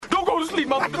sleep,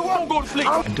 motherfucker. Don't go to sleep.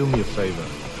 And do me a favor.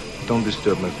 Don't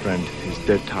disturb my friend. He's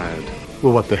dead tired.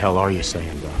 Well, what the hell are you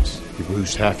saying, Docs? You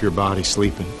lose half your body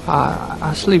sleeping?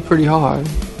 I sleep pretty hard.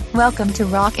 Welcome to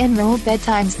Rock and Roll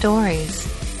Bedtime Stories.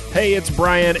 Hey, it's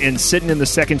Brian, and sitting in the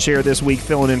second chair this week,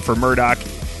 filling in for Murdoch,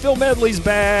 Phil Medley's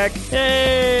back.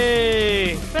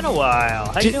 Hey, it's been a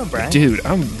while. How you doing, Brian? Dude,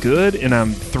 I'm good, and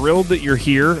I'm thrilled that you're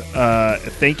here.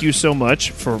 Thank you so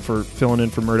much for filling in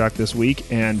for Murdoch this week.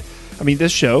 And, I mean,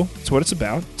 this show, it's what it's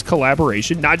about. It's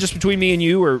collaboration, not just between me and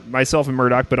you or myself and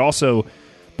Murdoch, but also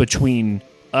between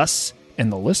us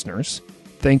and the listeners.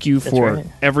 Thank you for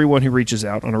everyone who reaches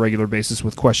out on a regular basis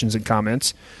with questions and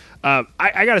comments. I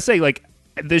got to say, like,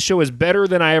 this show is better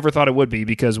than I ever thought it would be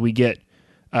because we get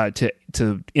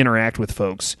to interact with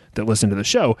folks that listen to the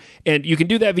show. And you can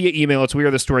do that via email. It's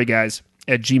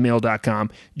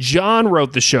wearethestoryguys@gmail.com. John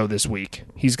wrote the show this week.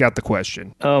 He's got the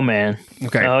question. Oh, man.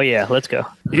 Okay. Oh, yeah. Let's go.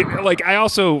 Like, I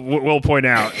also will point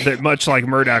out that much like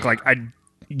Murdoch, like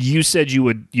you said you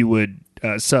would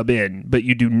sub in, but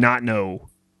you do not know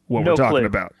what we're talking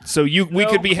about. So we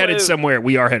could be headed somewhere.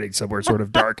 We are heading somewhere sort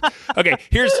of dark. Okay,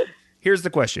 here's the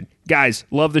question. Guys,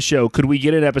 love the show. Could we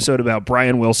get an episode about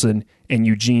Brian Wilson and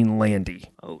Eugene Landy?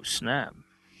 Oh, snap.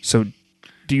 So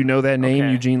do you know that name,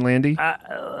 Okay. Eugene Landy?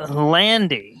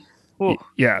 Landy. Ooh.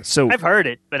 Yeah, so I've heard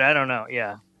it, but I don't know.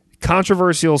 Yeah.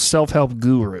 controversial self-help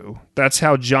guru. That's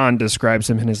how John describes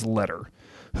him in his letter,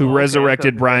 who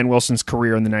resurrected Brian Wilson's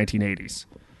career in the 1980s.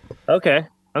 Okay.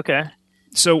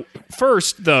 So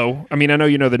first, though, I mean, I know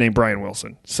you know the name Brian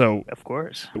Wilson. So Of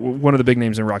course. one of the big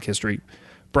names in rock history,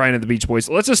 Brian and the Beach Boys.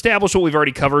 Let's establish what we've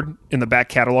already covered in the back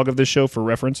catalog of this show for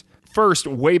reference. First,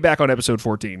 way back on episode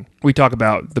 14, we talk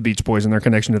about the Beach Boys and their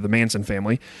connection to the Manson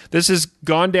family. This has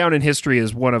gone down in history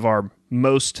as one of our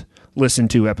most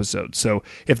listened to episodes. So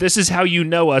if this is how you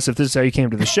know us, if this is how you came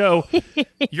to the show,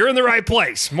 you're in the right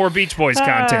place. More Beach Boys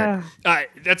content.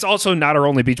 That's also not our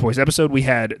only Beach Boys episode. We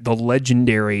had the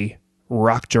legendary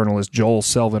rock journalist Joel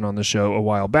Selvin on the show a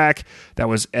while back. That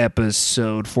was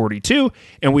episode 42,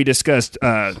 and we discussed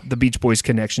the Beach Boys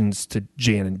connections to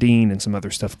Jan and Dean and some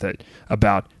other stuff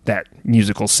about that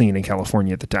musical scene in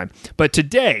California at the time. But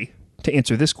today, to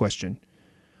answer this question,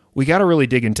 we got to really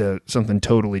dig into something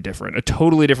totally different, a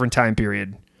totally different time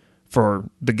period for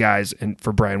the guys and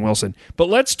for Brian Wilson. But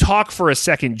let's talk for a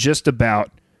second just about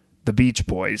the Beach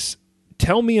Boys.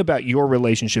 Tell me about your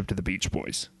relationship to the Beach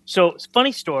Boys. So,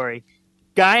 funny story.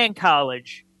 Guy in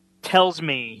college tells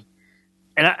me,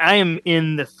 and I am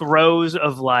in the throes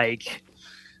of like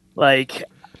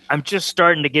I'm just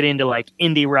starting to get into like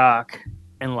indie rock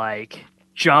and like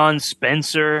John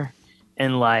Spencer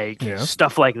and like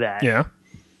stuff like that. Yeah.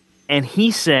 And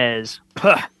he says,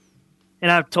 "Puh."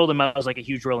 And I've told him I was like a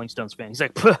huge Rolling Stones fan. He's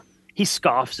like, "Puh." He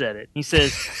scoffs at it. He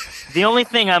says, "The only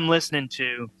thing I'm listening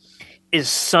to is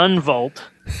Sun Volt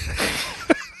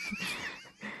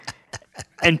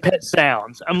and Pet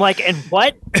Sounds." I'm like, "And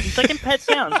what?" He's like, "And Pet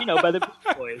Sounds, by the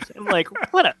Beach Boys." I'm like,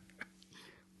 what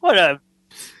a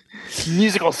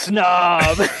musical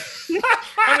snob.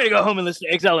 I'm gonna go home and listen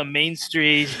to Exile on Main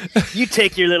Street. You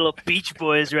take your little Beach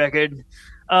Boys record.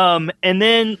 And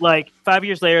then like 5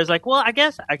 years later, I was like, well, I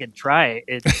guess I could try it.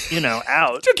 It's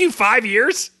out. It took you 5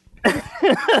 years?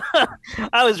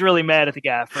 I was really mad at the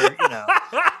guy for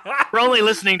only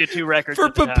listening to 2 records for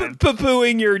at the time.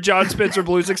 poo-pooing your John Spencer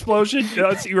blues explosion.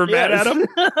 You were mad at him.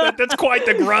 That's quite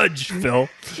the grudge, Phil.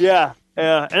 Yeah,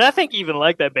 and I think you even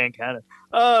like that band kind of.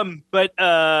 And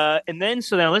then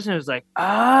I listened. I was like,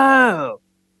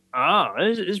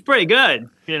 it's pretty good.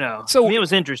 So it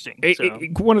was interesting.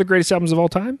 One of the greatest albums of all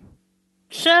time.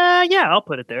 Yeah, I'll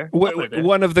put it there.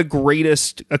 One of the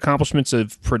greatest accomplishments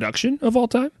of production of all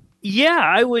time. Yeah,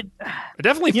 I would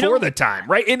definitely for the time,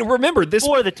 right? And remember, this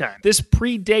for the time. This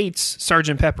predates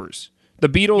Sgt. Pepper's. The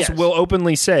Beatles will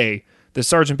openly say that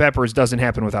Sgt. Pepper's doesn't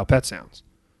happen without Pet Sounds.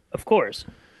 Of course.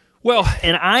 Well,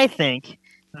 and I think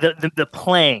the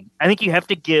playing. I think you have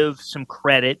to give some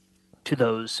credit to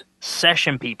those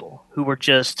session people who were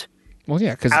just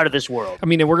out of this world. I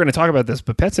mean, and we're going to talk about this,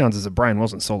 but Pet Sounds is a Brian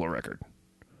Wilson solo record.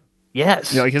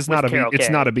 Yes. It's not a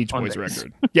Beach Boys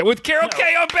record. Yeah, with Carol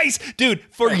Kay on bass. Dude,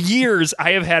 for years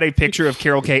I have had a picture of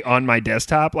Carol Kay on my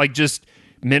desktop, like just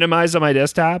minimized on my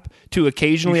desktop to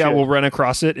occasionally I will run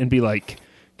across it and be like,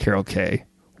 Carol Kay,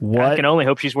 what? I can only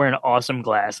hope she's wearing awesome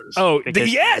glasses. Oh,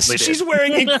 yes, she's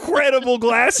wearing incredible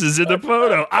glasses in the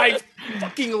photo. I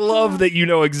fucking love that you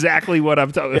know exactly what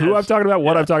I'm talking about. Who I'm talking about,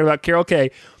 what I'm talking about. Carol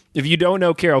Kay. If you don't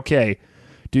know Carol Kay,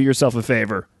 do yourself a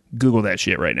favor. Google that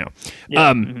shit right now.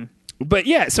 Yeah. But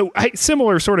yeah, so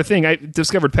similar sort of thing. I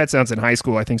discovered Pet Sounds in high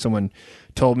school. I think someone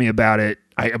told me about it.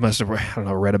 I must have, I don't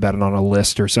know, read about it on a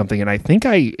list or something. And I think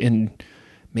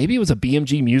maybe it was a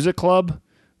BMG Music Club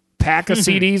pack of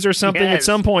CDs or something. Yes. At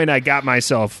some point, I got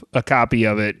myself a copy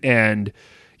of it. And,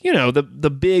 you know, the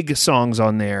big songs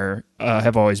on there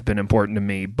have always been important to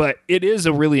me. But it is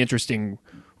a really interesting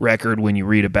record when you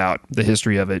read about the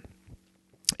history of it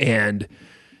and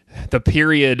the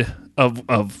period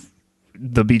of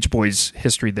the Beach Boys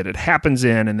history that it happens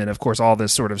in, and then of course all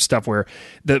this sort of stuff where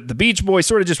the Beach Boys,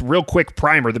 sort of just real quick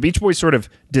primer, the Beach Boys sort of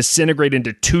disintegrate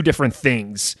into two different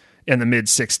things in the mid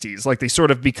 60s. Like they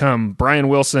sort of become Brian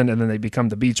Wilson and then they become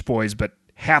the Beach Boys, but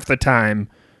half the time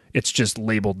it's just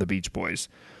labeled the Beach Boys.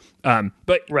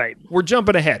 But Right. We're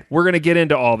jumping ahead. We're going to get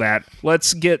into all that.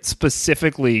 Let's get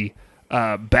specifically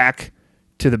back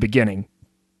to the beginning.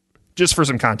 Just for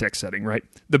some context setting, right?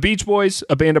 The Beach Boys,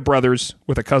 a band of brothers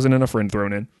with a cousin and a friend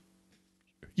thrown in.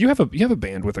 You have a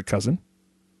band with a cousin.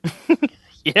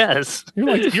 Yes.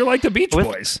 You're like the Beach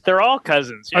Boys. They're all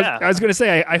cousins. Yeah. I was going to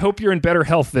say, I hope you're in better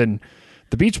health than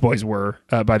the Beach Boys were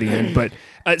by the end. But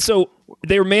so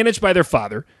they were managed by their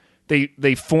father.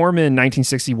 They form in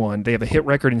 1961. They have a hit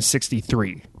record in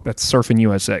 63. That's Surfing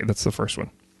USA. That's the first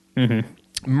one.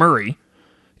 Mm-hmm. Murray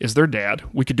is their dad.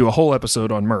 We could do a whole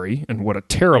episode on Murray and what a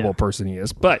terrible person he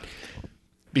is. But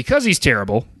because he's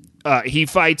terrible, he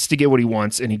fights to get what he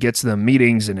wants, and he gets them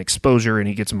meetings and exposure, and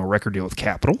he gets them a record deal with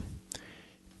Capitol.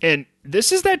 And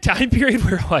this is that time period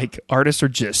where like artists are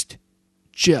just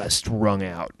wrung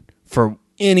out for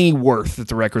any worth that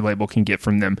the record label can get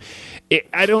from them.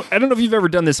 I don't know if you've ever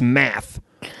done this math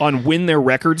on when their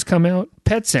records come out.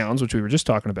 Pet Sounds, which we were just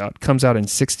talking about, comes out in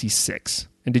 66.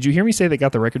 And did you hear me say they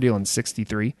got the record deal in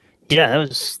 63? Yeah,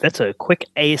 that's a quick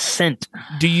ascent.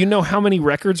 Do you know how many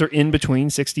records are in between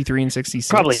 63 and 66?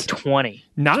 Probably 20.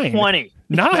 9. 20.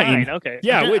 9. Okay.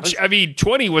 Yeah, which, I mean,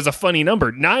 20 was a funny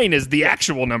number. 9 is the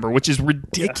actual number, which is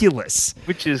ridiculous. Yeah.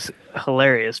 Which is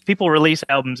hilarious. People release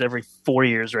albums every 4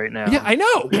 years right now. Yeah, I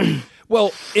know.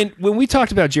 Well, when we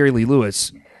talked about Jerry Lee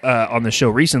Lewis on the show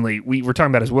recently, we were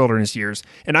talking about his wilderness years,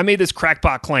 and I made this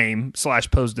crackpot claim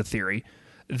 / posed a theory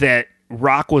that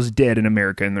rock was dead in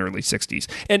America in the early 60s.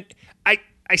 And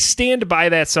I stand by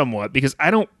that somewhat because I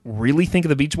don't really think of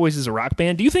the Beach Boys as a rock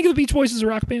band. Do you think of the Beach Boys as a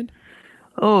rock band?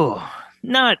 Oh,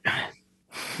 not...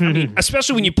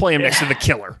 Especially when you play them next to the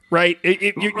Killer, right?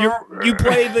 You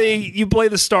play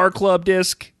the Star Club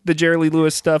disc, the Jerry Lee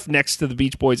Lewis stuff next to the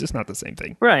Beach Boys. It's not the same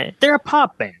thing. Right. They're a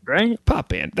pop band, right? Pop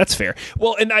band. That's fair.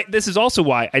 Well, and this is also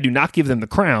why I do not give them the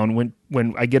crown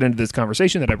when I get into this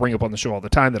conversation that I bring up on the show all the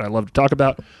time that I love to talk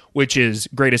about, which is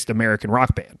greatest American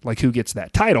rock band. Like, who gets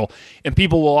that title? And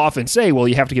people will often say, well,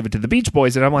 you have to give it to the Beach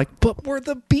Boys. And I'm like, but were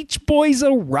the Beach Boys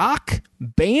a rock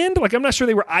band? Like, I'm not sure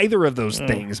they were either of those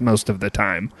things most of the time.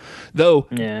 Though,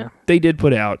 they did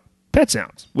put out Pet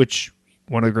Sounds, which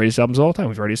one of the greatest albums of all time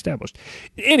we've already established.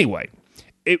 Anyway,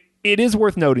 it is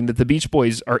worth noting that the Beach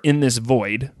Boys are in this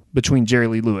void between Jerry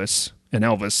Lee Lewis and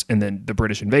Elvis and then the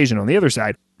British invasion on the other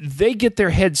side. They get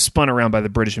their heads spun around by the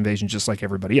British invasion just like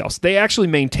everybody else. They actually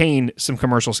maintain some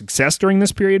commercial success during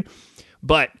this period,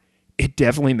 but it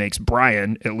definitely makes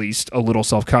Brian, at least, a little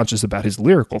self-conscious about his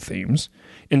lyrical themes.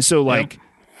 And so,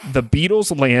 the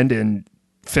Beatles land in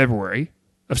February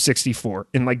of 64,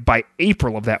 and, by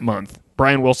April of that month,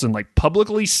 Brian Wilson,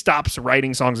 publicly stops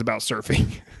writing songs about surfing.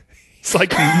 He's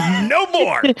like, no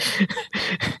more.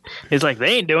 He's like,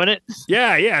 they ain't doing it.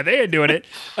 Yeah, they ain't doing it.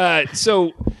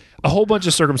 So a whole bunch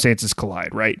of circumstances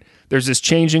collide, right? There's this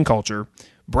change in culture.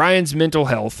 Brian's mental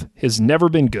health has never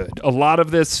been good. A lot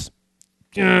of this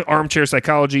armchair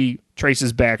psychology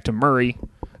traces back to Murray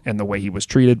and the way he was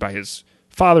treated by his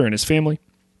father and his family.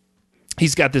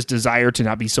 He's got this desire to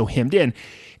not be so hemmed in.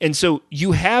 And so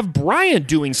you have Brian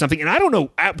doing something, and I don't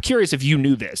know, I'm curious if you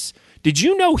knew this. Did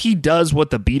you know he does what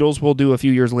the Beatles will do a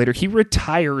few years later? He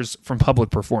retires from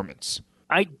public performance.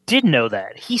 I did know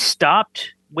that. He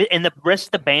stopped, and the rest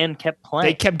of the band kept playing.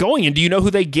 They kept going, and do you know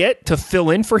who they get to fill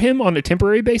in for him on a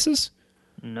temporary basis?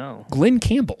 No. Glenn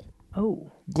Campbell.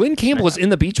 Oh. Glenn Campbell was in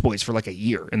the Beach Boys for a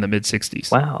year in the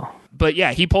mid-'60s. Wow. But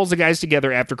yeah, he pulls the guys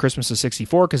together after Christmas of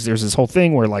 64 because there's this whole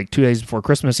thing where 2 days before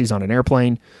Christmas, he's on an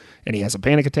airplane and he has a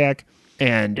panic attack.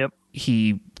 And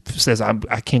he says, I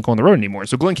can't go on the road anymore.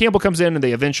 So Glenn Campbell comes in and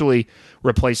they eventually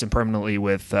replace him permanently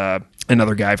with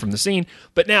another guy from the scene.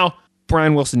 But now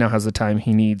Brian Wilson now has the time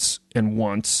he needs and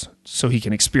wants so he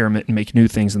can experiment and make new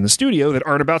things in the studio that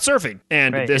aren't about surfing.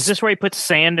 And is this where he puts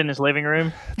sand in his living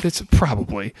room? It's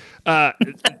probably.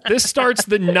 This starts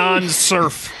the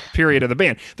non-surf period of the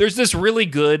band. There's this really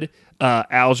good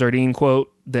Al Jardine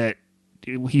quote that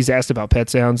he's asked about Pet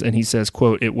Sounds, and he says,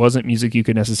 quote, "It wasn't music you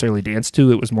could necessarily dance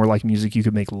to. It was more like music you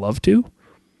could make love to."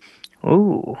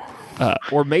 Ooh.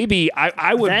 Or maybe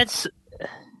I would...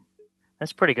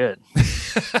 That's pretty good.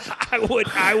 I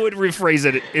would rephrase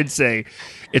it and say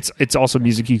it's also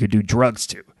music you could do drugs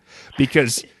to,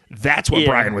 because that's what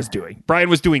Brian was doing. Brian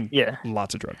was doing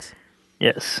lots of drugs.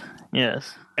 Yes.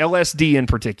 LSD in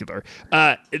particular.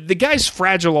 The guy's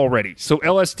fragile already, so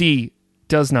LSD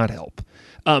does not help.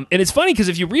 And it's funny because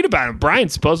if you read about him,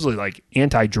 Brian's supposedly like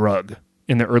anti-drug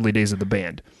in the early days of the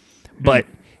band, but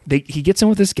he gets in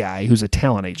with this guy who's a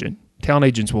talent agent. Talent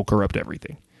agents will corrupt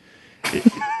everything.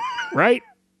 Right?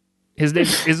 His name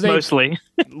mostly.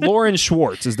 Lauren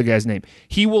Schwartz is the guy's name.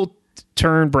 He will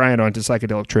turn Brian on to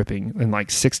psychedelic tripping in like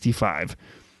 65.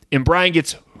 And Brian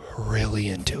gets really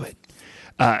into it.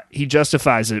 He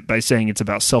justifies it by saying it's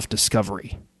about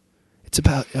self-discovery. It's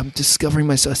about, I'm discovering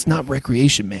myself. It's not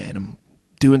recreation, man. I'm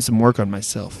doing some work on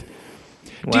myself.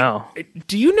 Wow.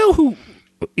 Do you know who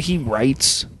he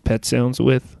writes Pet Sounds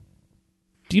with?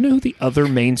 Do you know who the other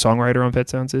main songwriter on Pet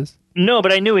Sounds is? No,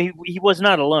 but I knew he was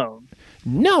not alone.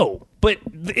 No, but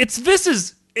this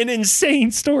is an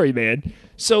insane story, man.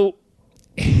 So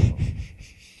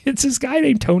it's this guy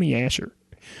named Tony Asher.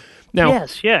 Now,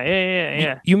 yes,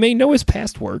 yeah. You may know his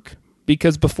past work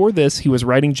because before this, he was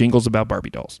writing jingles about Barbie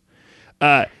dolls.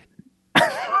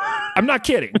 I'm not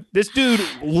kidding. This dude,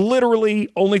 literally,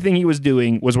 only thing he was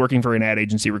doing was working for an ad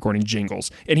agency recording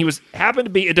jingles. And he happened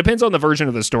to be, it depends on the version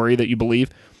of the story that you believe,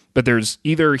 but there's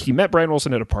either he met Brian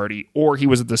Wilson at a party or he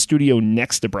was at the studio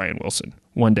next to Brian Wilson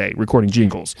one day recording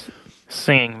jingles.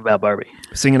 Singing about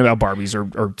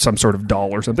Barbies or some sort of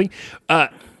doll or something.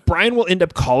 Brian will end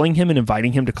up calling him and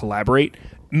inviting him to collaborate,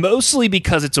 mostly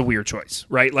because it's a weird choice,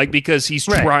 right? Like because he's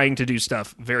trying to do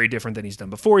stuff very different than he's done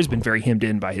before. He's been very hemmed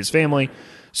in by his family.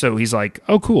 So he's like,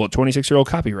 oh, cool, a 26-year-old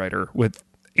copywriter with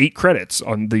 8 credits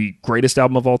on the greatest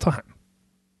album of all time.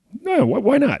 No,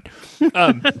 why not?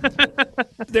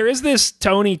 There is this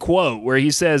Tony quote where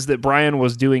he says that Brian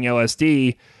was doing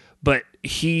LSD, but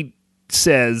he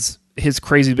says his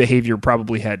crazy behavior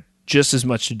probably had just as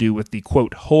much to do with the,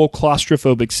 quote, whole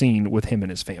claustrophobic scene with him and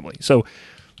his family. So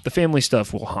the family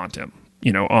stuff will haunt him,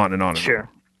 on and on and on.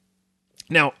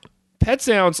 Now, Pet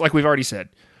Sounds, like we've already said,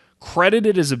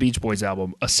 credited as a Beach Boys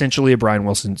album, essentially a Brian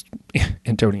Wilson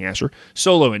and Tony Asher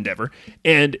solo endeavor.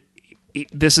 And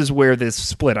this is where this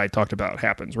split I talked about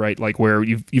happens, right? Like where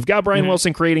you've got Brian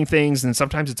Wilson creating things, and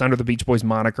sometimes it's under the Beach Boys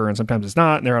moniker, and sometimes it's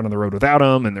not, and they're out on the road without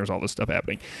him, and there's all this stuff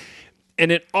happening.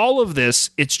 And in all of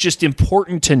this, it's just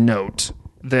important to note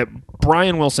that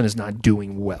Brian Wilson is not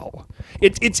doing well.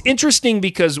 It's interesting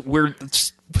because we're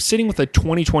sitting with a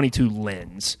 2022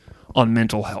 lens on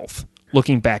mental health,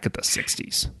 looking back at the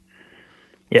 60s.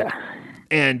 Yeah.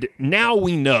 And now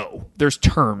we know there's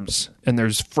terms and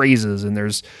there's phrases and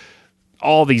there's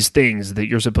all these things that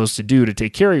you're supposed to do to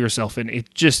take care of yourself. And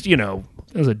it just, it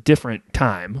was a different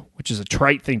time, which is a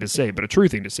trite thing to say, but a true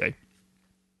thing to say.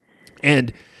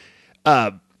 And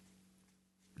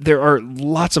there are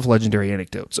lots of legendary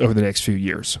anecdotes over the next few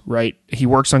years, right? He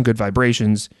works on Good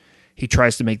Vibrations. He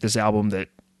tries to make this album that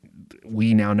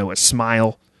we now know as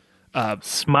Smile.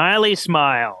 Smiley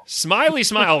Smile. Smiley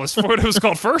Smile was what it was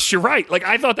called first. You're right. Like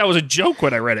I thought that was a joke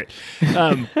when I read it.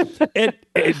 And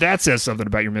that says something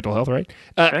about your mental health, right?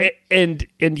 And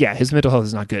yeah, his mental health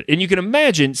is not good. And you can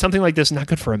imagine something like this not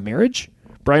good for a marriage.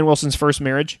 Brian Wilson's first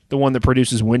marriage, the one that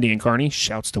produces Wendy and Carney,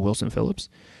 shouts to Wilson Phillips.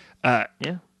 That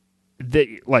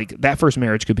first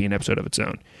marriage could be an episode of its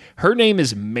own. Her name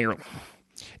is Marilyn.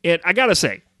 And I gotta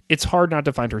say, it's hard not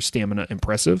to find her stamina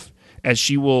impressive, as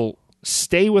she will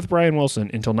stay with Brian Wilson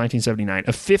until 1979,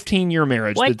 a 15-year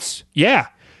marriage. What?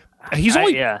 He's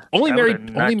only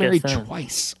married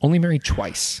twice. Only married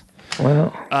twice.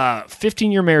 Wow.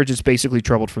 15-year marriage is basically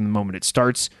troubled from the moment it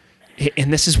starts.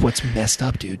 And this is what's messed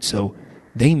up, dude. So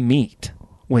they meet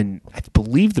when I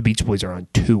believe the Beach Boys are on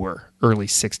tour, early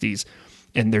 60s.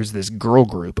 And there's this girl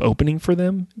group opening for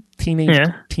them,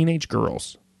 teenage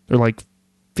girls. They're like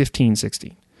 15,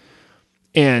 16.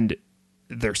 And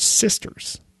they're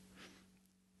sisters.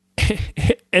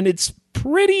 And it's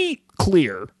pretty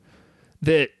clear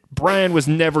that Brian was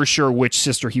never sure which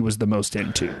sister he was the most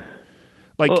into.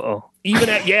 Like, even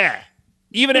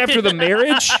after the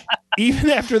marriage, he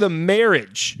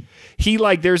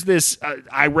there's this,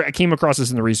 I came across this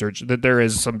in the research, that there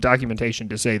is some documentation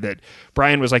to say that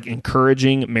Brian was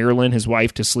encouraging Marilyn, his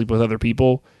wife, to sleep with other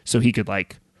people so he could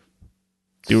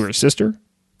do her sister.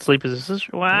 Sleep with his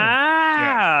sister?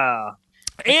 Wow.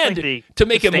 Yeah. And to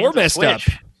make it more messed up,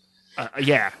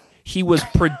 he was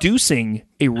producing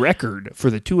a record for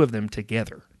the two of them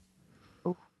together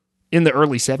in the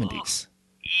early 70s.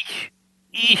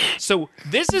 So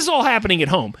this is all happening at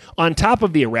home, on top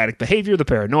of the erratic behavior, the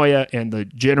paranoia, and the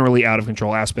generally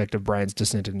out-of-control aspect of Brian's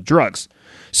descent into drugs.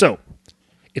 So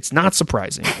it's not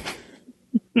surprising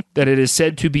that it is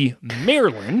said to be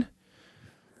Marilyn,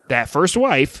 that first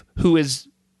wife, who is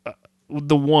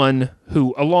the one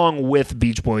who, along with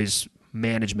Beach Boys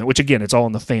management, which again, it's all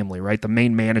in the family, right? The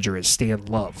main manager is Stan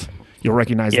Love. You'll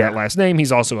recognize that last name.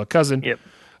 He's also a cousin. Yep.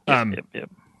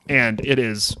 And it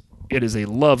is a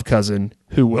Love cousin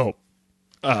who will,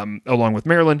 along with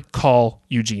Marilyn, call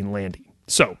Eugene Landy.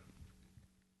 So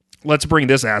let's bring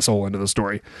this asshole into the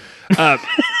story.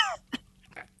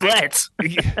 Let's.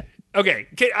 Okay,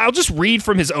 I'll just read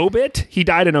from his obit. He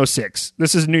died in 2006.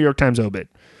 This is a New York Times obit.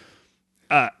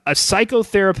 A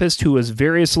psychotherapist who was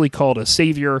variously called a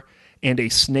savior and a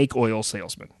snake oil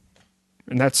salesman.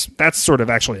 And that's sort of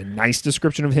actually a nice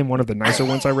description of him, one of the nicer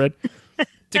ones I read.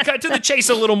 To cut to the chase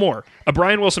a little more, a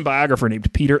Brian Wilson biographer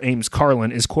named Peter Ames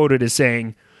Carlin is quoted as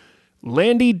saying,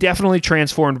 Landy definitely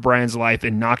transformed Brian's life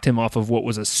and knocked him off of what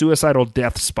was a suicidal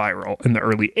death spiral in the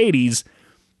early 80s,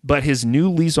 but his new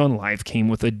lease on life came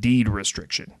with a deed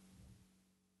restriction.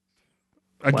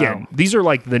 Again, These are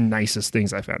like the nicest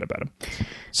things I found about him.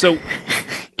 So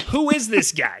who is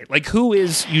this guy? Like, who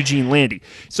is Eugene Landy?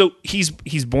 So he's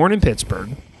born in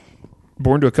Pittsburgh,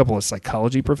 born to a couple of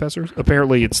psychology professors.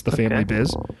 Apparently it's the family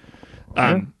biz.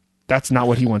 That's not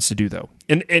what he wants to do, though.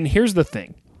 And here's the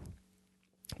thing.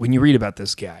 When you read about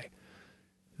this guy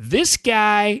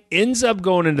ends up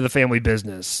going into the family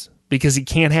business because he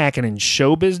can't hack it in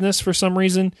show business for some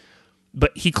reason,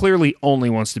 but he clearly only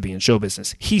wants to be in show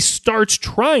business. He starts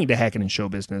trying to hack it in show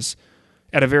business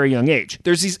at a very young age.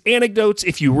 There's these anecdotes,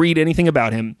 if you read anything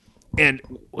about him, and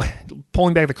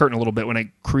pulling back the curtain a little bit, when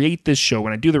I create this show,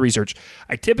 when I do the research,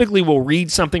 I typically will read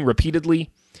something repeatedly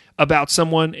about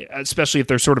someone, especially if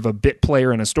they're sort of a bit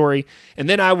player in a story, and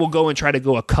then I will go and try to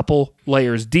go a couple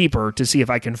layers deeper to see if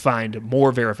I can find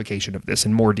more verification of this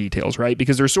and more details, right?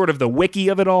 Because there's sort of the wiki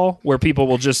of it all, where people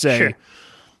will just say,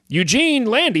 Eugene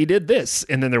Landy did this,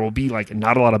 and then there will be like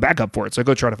not a lot of backup for it, so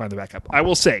go try to find the backup. I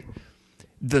will say,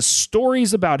 the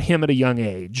stories about him at a young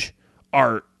age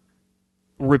are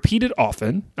repeated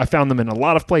often. I found them in a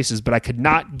lot of places, but I could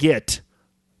not get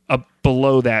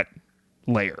below that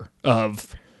layer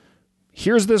of,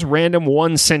 here's this random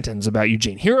one sentence about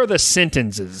Eugene. Here are the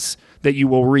sentences that you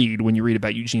will read when you read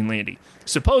about Eugene Landy.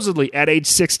 Supposedly, at age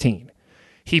 16,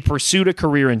 he pursued a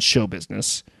career in show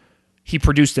business. He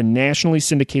produced a nationally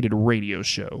syndicated radio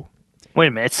show. Wait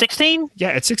a minute, 16? Yeah,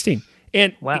 at 16.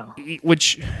 And wow.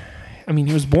 Which, I mean,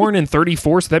 he was born in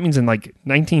 34, so that means in like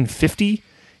 1950,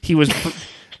 he was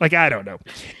like, I don't know.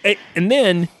 And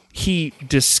then he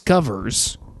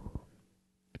discovers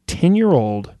a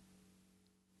 10-year-old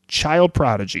child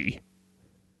prodigy,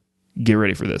 get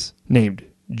ready for this, named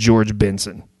George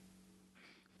Benson.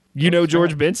 You know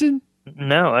George Benson?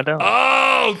 No, I don't.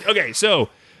 Oh, okay. So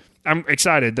I'm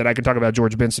excited that I can talk about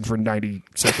George Benson for 90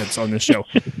 seconds on this show.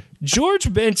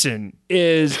 George Benson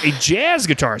is a jazz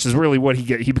guitarist, is really what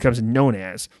he becomes known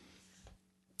as.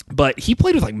 But he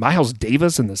played with like Miles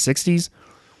Davis in the 60s.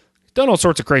 Done all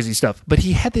sorts of crazy stuff. But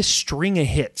he had this string of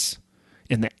hits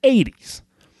in the 80s.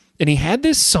 And he had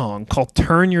this song called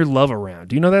Turn Your Love Around.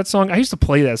 Do you know that song? I used to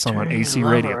play that song on AC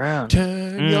radio. Around.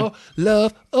 Turn your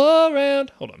love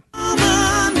around. Hold on.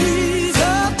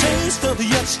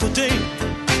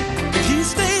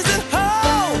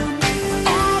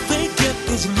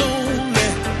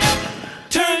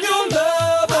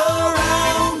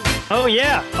 Oh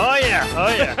yeah.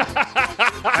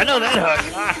 I know that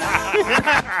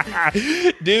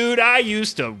hook. Dude, I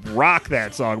used to rock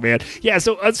that song, man. Yeah,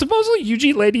 so supposedly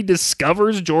Eugene Landy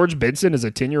discovers George Benson as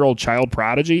a 10-year-old child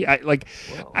prodigy.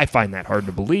 I find that hard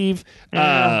to believe. But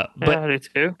I do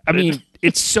too. I mean,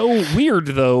 it's so weird,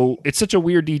 though. It's such a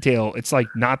weird detail. It's like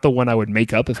not the one I would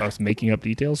make up if I was making up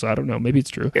details. So I don't know. Maybe it's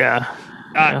true. Yeah.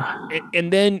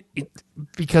 And then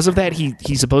because of that,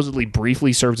 he supposedly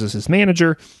briefly serves as his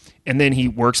manager. And then he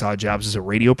works odd jobs as a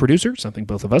radio producer, something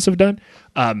both of us have done.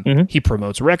 He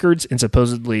promotes records and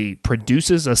supposedly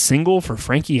produces a single for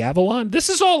Frankie Avalon. This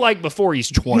is all like before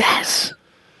he's 20. Yes.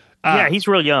 Yeah, he's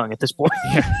real young at this point.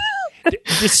 Yeah.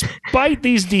 Despite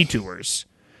these detours,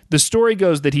 the story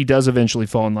goes that he does eventually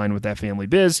fall in line with that family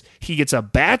biz. He gets a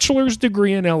bachelor's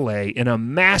degree in LA and a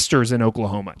master's in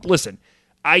Oklahoma. Listen,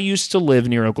 I used to live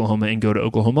near Oklahoma and go to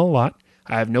Oklahoma a lot.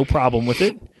 I have no problem with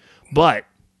it. But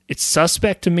it's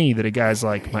suspect to me that a guy's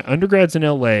like, my undergrad's in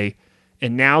LA,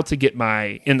 and now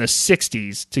in the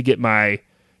 60s, to get my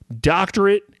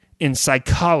doctorate in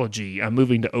psychology, I'm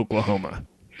moving to Oklahoma.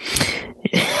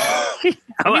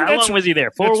 How long was he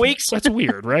there? 4 weeks? That's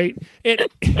weird, right? And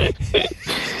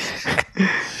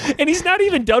he's not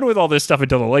even done with all this stuff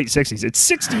until the late 60s. It's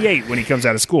 68 when he comes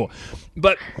out of school.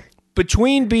 But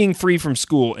between being free from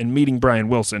school and meeting Brian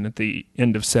Wilson at the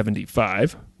end of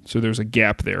 75, so there's a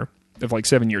gap there of like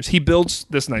 7 years, he builds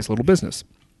this nice little business.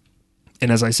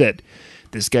 And as I said,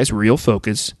 this guy's real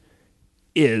focus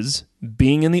is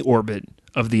being in the orbit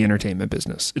of the entertainment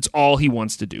business. It's all he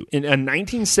wants to do. In a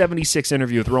 1976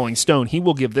 interview with Rolling Stone, he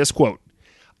will give this quote: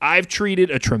 "I've treated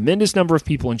a tremendous number of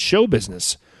people in show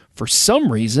business. For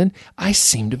some reason, I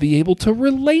seem to be able to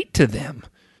relate to them."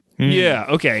 Yeah,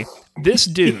 okay. This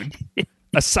dude,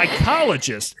 a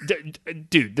psychologist,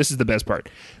 dude, this is the best part.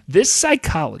 This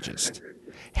psychologist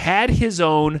had his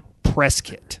own press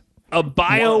kit, a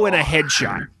bio and a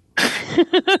headshot.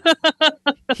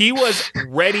 He was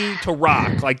ready to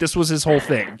rock. Like, this was his whole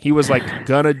thing. He was like,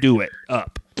 gonna do it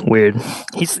up. Weird.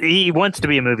 He wants to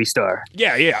be a movie star.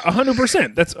 Yeah,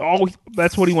 100%.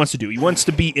 That's what he wants to do. He wants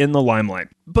to be in the limelight.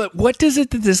 But what is it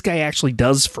that this guy actually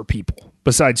does for people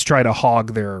besides try to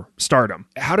hog their stardom?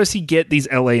 How does he get these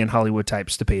LA and Hollywood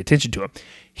types to pay attention to him?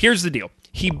 Here's the deal.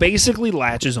 He basically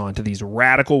latches on to these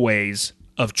radical ways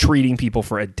of treating people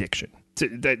for addiction.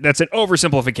 That's an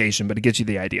oversimplification, but it gets you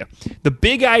the idea. The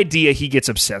big idea he gets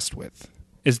obsessed with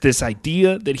is this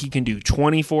idea that he can do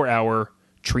 24-hour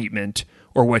treatment,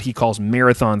 or what he calls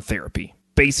marathon therapy.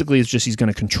 Basically, it's just he's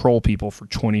going to control people for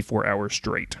 24 hours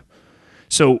straight.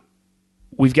 So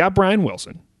we've got Brian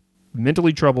Wilson,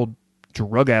 mentally troubled,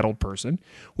 drug-addled person.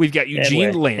 We've got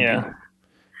Eugene Landy. Yeah.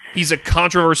 He's a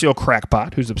controversial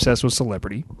crackpot who's obsessed with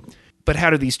celebrity. But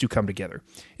how do these two come together?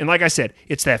 And like I said,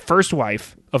 it's that first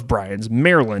wife of Brian's,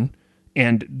 Marilyn,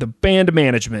 and the band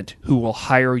management who will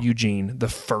hire Eugene the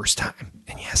first time.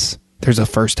 And yes, there's a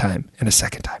first time and a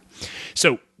second time.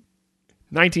 So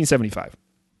 1975.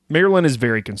 Marilyn is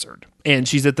very concerned, and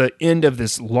she's at the end of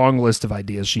this long list of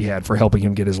ideas she had for helping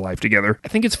him get his life together. I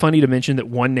think it's funny to mention that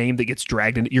one name that gets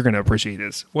dragged into, you're going to appreciate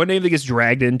this, one name that gets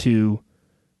dragged into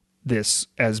this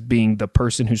as being the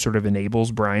person who sort of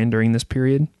enables Brian during this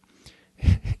period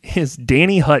is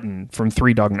Danny Hutton from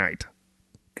Three Dog Night.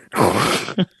 Joy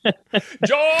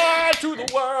to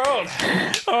the world.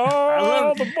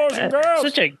 Oh, the boys and girls.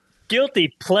 Such a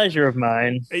guilty pleasure of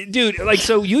mine. Dude, like,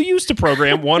 so you used to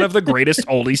program one of the greatest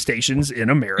oldie stations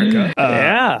in America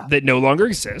that no longer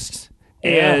exists.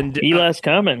 And Eli's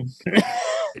coming.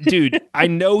 Dude, I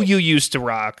know you used to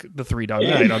rock the Three Dog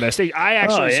Night on that stage. I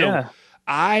actually,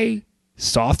 I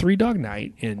saw Three Dog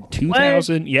Night in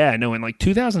 2000. What? Yeah, no, in like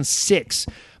 2006.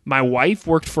 My wife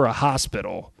worked for a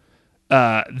hospital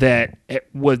that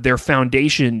their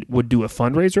foundation would do a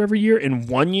fundraiser every year. And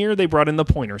one year they brought in the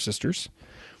Pointer Sisters.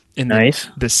 And nice.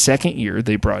 The second year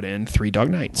they brought in Three Dog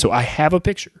Night. So I have a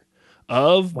picture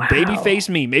of babyface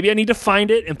me. Maybe I need to find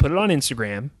it and put it on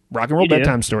Instagram. Rock and Roll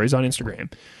Bedtime Stories on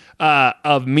Instagram.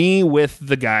 Of me with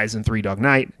the guys in Three Dog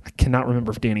Night. I cannot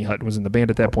remember if Danny Hutton was in the band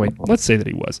at that point. Let's say that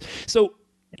he was. So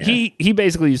he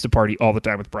basically used to party all the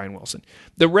time with Brian Wilson.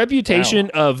 The reputation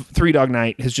of Three Dog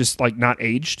Night has just like not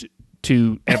aged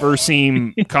to ever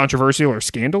seem controversial or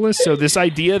scandalous. So this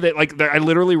idea that I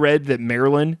literally read that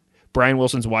Marilyn, Brian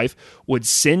Wilson's wife, would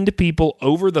send people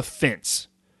over the fence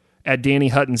at Danny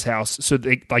Hutton's house so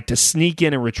they like to sneak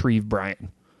in and retrieve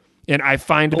Brian. And I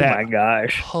find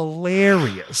that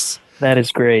hilarious. That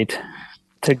is great.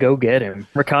 To go get him.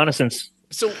 Reconnaissance.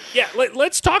 So, yeah,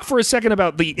 let's talk for a second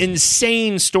about the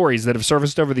insane stories that have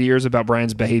surfaced over the years about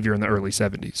Brian's behavior in the early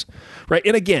 70s. Right?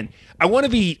 And again, I want to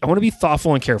be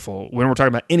thoughtful and careful when we're talking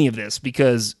about any of this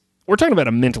because we're talking about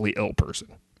a mentally ill person.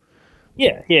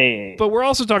 Yeah. But we're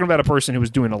also talking about a person who was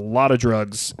doing a lot of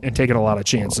drugs and taking a lot of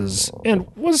chances and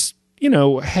was,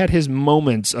 had his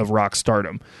moments of rock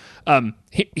stardom.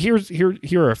 Here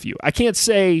are a few. I can't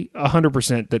say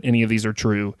 100% that any of these are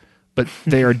true, but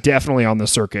they are definitely on the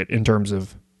circuit in terms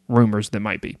of rumors that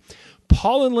might be.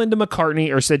 Paul and Linda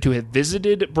McCartney are said to have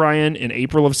visited Brian in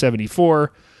April of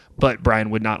 74, but Brian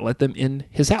would not let them in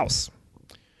his house.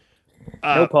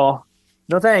 No, Paul.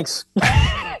 No, thanks.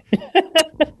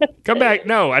 Come back.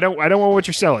 No, I don't want what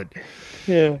you're selling.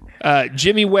 Yeah.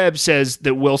 Jimmy Webb says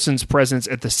that Wilson's presence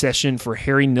at the session for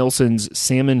Harry Nilsson's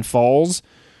Salmon Falls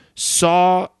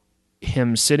saw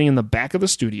him sitting in the back of the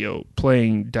studio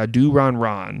playing Dadu Ron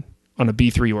Ron on a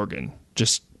B3 organ,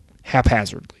 just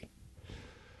haphazardly.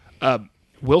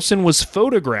 Wilson was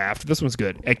photographed, this one's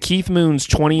good, at Keith Moon's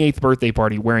 28th birthday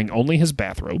party wearing only his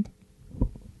bathrobe.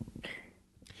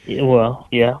 Well,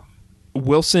 yeah.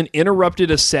 Wilson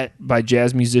interrupted a set by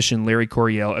jazz musician Larry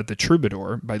Coryell at the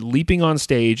Troubadour by leaping on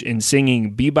stage and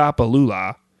singing Bebop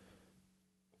Alula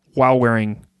while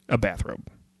wearing a bathrobe.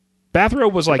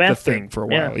 Bathrobe was like the bathrobe. thing for a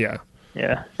while, yeah.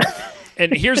 Yeah.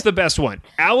 And here's the best one.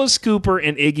 Alice Cooper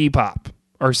and Iggy Pop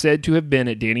are said to have been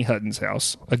at Danny Hutton's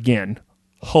house. Again,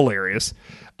 hilarious.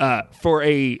 For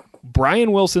a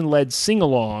Brian Wilson-led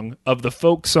sing-along of the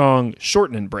folk song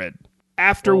Shortening Bread.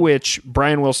 After which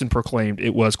Brian Wilson proclaimed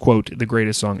it was, quote, the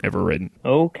greatest song ever written.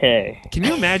 Okay. Can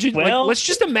you imagine? Well- let's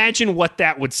just imagine what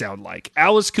that would sound like.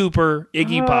 Alice Cooper,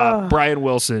 Iggy Pop, Brian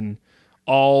Wilson,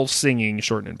 all singing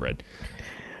Shortening Bread.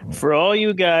 For all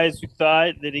you guys who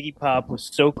thought that Iggy Pop was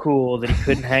so cool that he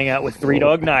couldn't hang out with Three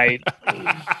Dog Night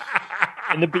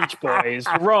and the Beach Boys,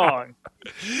 wrong.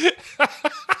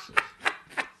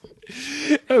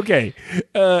 Okay.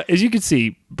 As you can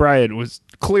see, Brian was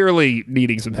clearly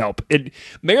needing some help. And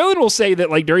Marilyn will say that,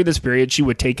 like, during this period, she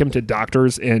would take him to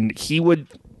doctors and he would,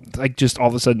 like, just all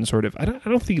of a sudden sort of, I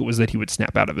don't think it was that he would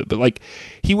snap out of it, but, like,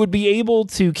 he would be able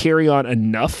to carry on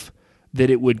enough that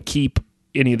it would keep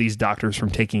any of these doctors from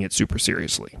taking it super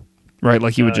seriously. Right?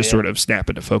 Like, he would just sort of snap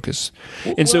into focus.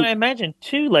 And so I imagine,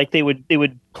 too, like, they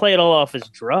would play it all off as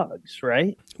drugs,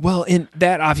 right? Well, and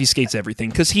that obfuscates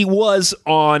everything because he was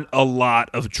on a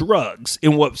lot of drugs.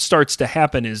 And what starts to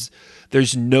happen is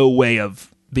there's no way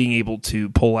of being able to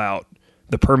pull out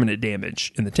the permanent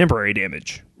damage and the temporary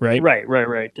damage, right?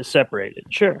 Right. To separate it,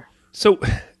 sure. So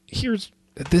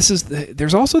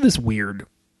there's also this weird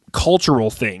cultural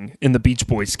thing in the Beach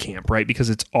Boys camp, right? Because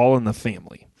it's all in the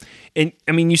family. And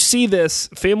I mean, you see this,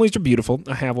 families are beautiful.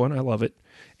 I have one. I love it.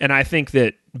 And I think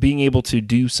that being able to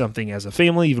do something as a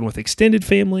family, even with extended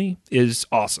family, is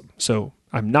awesome. So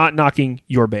I'm not knocking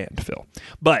your band, Phil.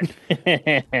 But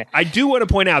I do want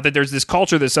to point out that there's this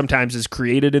culture that sometimes is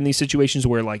created in these situations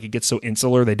where, like, it gets so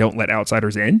insular they don't let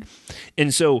outsiders in.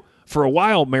 And so for a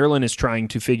while, Marilyn is trying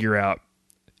to figure out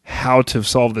how to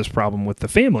solve this problem with the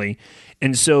family.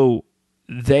 And so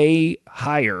they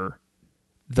hire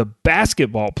the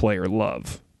basketball player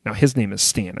Love. Now, his name is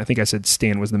Stan. I think I said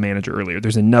Stan was the manager earlier.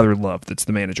 There's another Love that's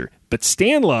the manager. But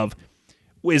Stan Love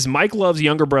is Mike Love's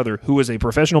younger brother, who is a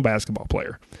professional basketball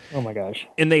player. Oh, my gosh.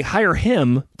 And they hire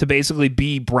him to basically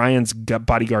be Brian's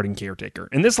bodyguard and caretaker.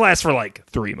 And this lasts for like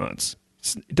 3 months.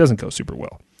 It doesn't go super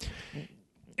well.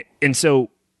 And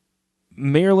so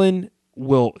Marilyn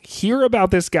will hear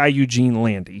about this guy, Eugene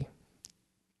Landy,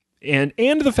 and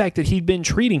the fact that he'd been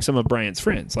treating some of Brian's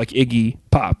friends, like Iggy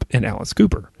Pop and Alice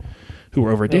Cooper, who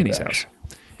were over at Danny's house.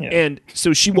 Yeah. And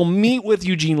so she will meet with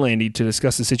Eugene Landy to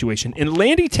discuss the situation. And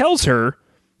Landy tells her,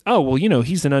 oh, well,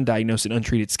 he's an undiagnosed and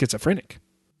untreated schizophrenic.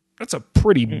 That's a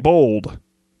pretty bold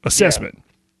assessment. Yeah.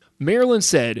 Marilyn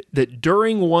said that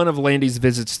during one of Landy's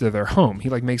visits to their home, he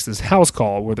makes this house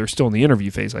call where they're still in the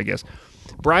interview phase, I guess.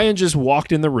 Brian just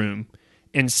walked in the room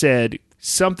and said,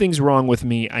 something's wrong with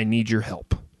me. I need your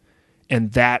help.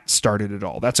 And that started it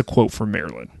all. That's a quote from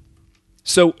Marilyn.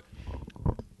 So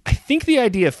I think the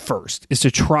idea first is to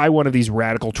try one of these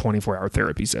radical 24-hour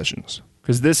therapy sessions,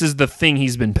 because this is the thing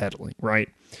he's been peddling, right?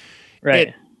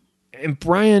 Right. And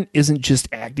Brian isn't just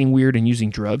acting weird and using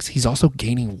drugs. He's also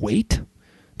gaining weight.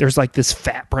 There's like this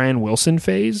fat Brian Wilson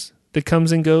phase that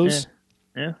comes and goes.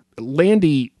 Yeah.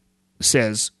 Landy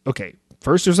says, okay,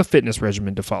 first there's a fitness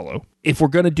regimen to follow. If we're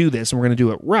going to do this and we're going to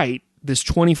do it right, this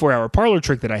 24-hour parlor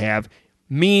trick that I have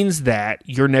means that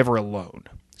you're never alone.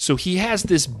 So he has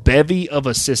this bevy of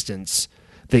assistants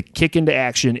that kick into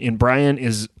action, and Brian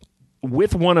is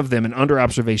with one of them and under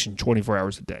observation 24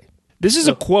 hours a day. This is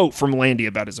a quote from Landy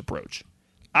about his approach.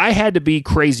 I had to be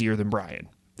crazier than Brian.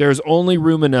 There's only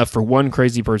room enough for one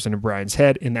crazy person in Brian's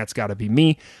head, and that's got to be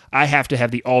me. I have to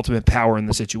have the ultimate power in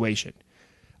the situation.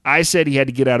 I said he had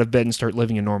to get out of bed and start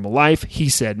living a normal life. He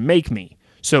said, make me.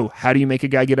 So how do you make a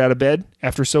guy get out of bed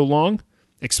after so long?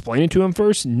 Explain it to him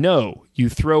first? No, you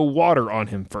throw water on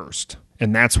him first.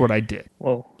 And that's what I did.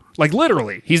 Whoa. Like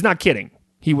literally, he's not kidding.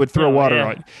 He would throw water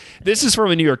on. This is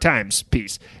from a New York Times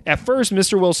piece. At first,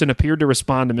 Mr. Wilson appeared to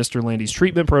respond to Mr. Landy's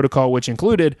treatment protocol, which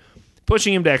included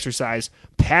pushing him to exercise,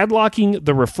 padlocking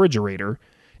the refrigerator,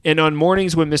 and on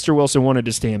mornings when Mr. Wilson wanted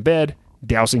to stay in bed,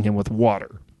 dousing him with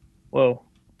water. Whoa.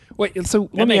 Wait, so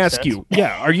let me ask you.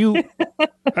 Yeah, are you...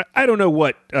 I don't know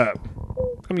what...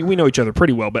 I mean, we know each other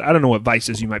pretty well, but I don't know what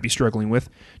vices you might be struggling with.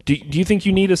 Do you think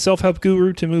you need a self-help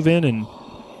guru to move in and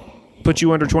put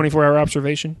you under 24-hour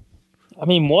observation? I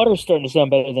mean, water's starting to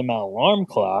sound better than my alarm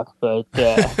clock, but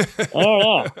I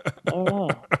don't know.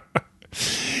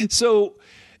 So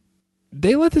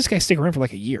they let this guy stick around for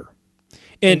like a year.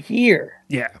 And a year?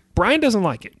 Yeah. Brian doesn't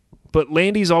like it, but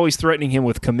Landy's always threatening him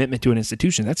with commitment to an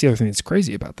institution. That's the other thing that's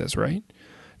crazy about this, right?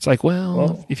 It's like,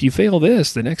 well, if you fail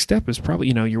this, the next step is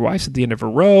probably, your wife's at the end of a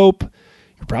rope.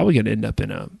 You're probably going to end up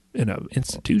in a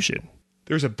institution.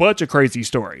 There's a bunch of crazy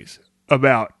stories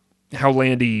about how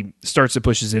Landy starts to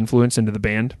push his influence into the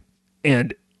band,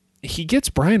 and he gets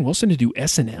Brian Wilson to do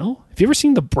SNL. Have you ever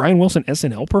seen the Brian Wilson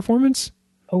SNL performance?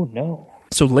 Oh, no.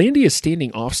 So Landy is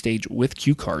standing off stage with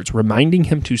cue cards, reminding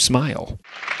him to smile.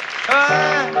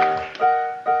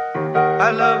 I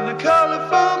love the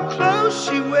colorful clothes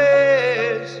she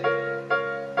wears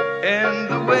and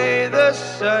the way the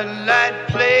sunlight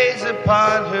plays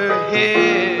upon her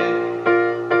head.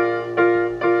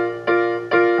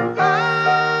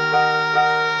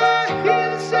 I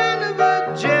hear the sound of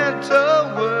a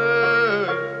gentle word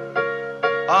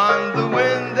on the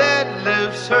wind that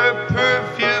lifts her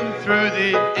perfume through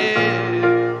the air.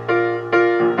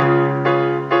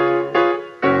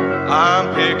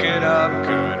 I'm picking up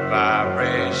good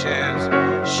vibrations.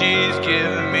 She's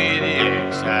giving me the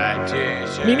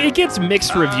excitation. I mean, it gets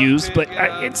mixed reviews, but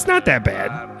it's not that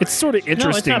bad. It's sort of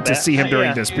interesting not to bad. see him during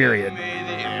Yeah. this period.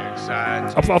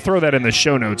 I'll throw that in the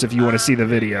show notes if you want to see the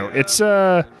video. It's,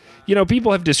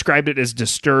 people have described it as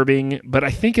disturbing, but I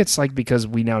think it's like because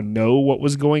we now know what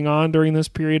was going on during this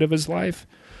period of his life.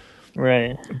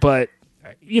 Right. But,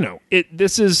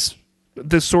 this is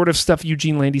the sort of stuff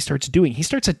Eugene Landy starts doing. He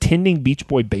starts attending Beach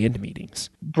Boy band meetings.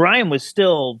 Brian was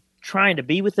still trying to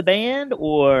be with the band,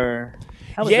 or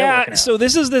how was that working out? So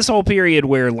this is this whole period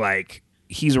where like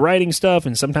he's writing stuff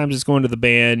and sometimes it's going to the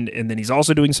band and then he's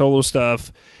also doing solo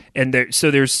stuff, and there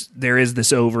is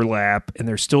this overlap and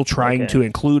they're still trying to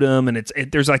include him, and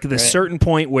there's like this certain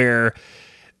point where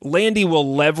Landy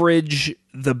will leverage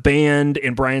the band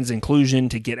and Brian's inclusion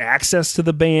to get access to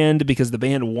the band because the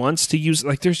band wants to use,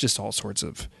 like, there's just all sorts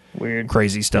of Weird,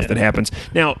 crazy stuff that happens.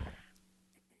 Now,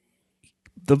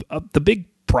 the big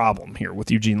problem here with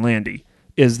Eugene Landy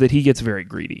is that he gets very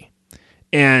greedy,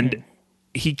 and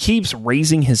he keeps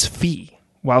raising his fee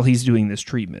while he's doing this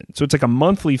treatment. So it's like a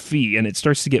monthly fee, and it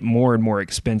starts to get more and more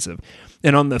expensive.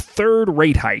 And on the third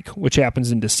rate hike, which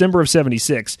happens in December of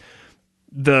 76,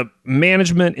 the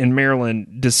management in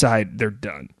Maryland decide they're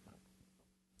done.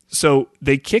 So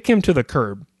they kick him to the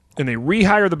curb and they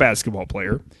rehire the basketball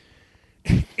player.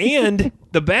 And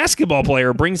the basketball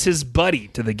player brings his buddy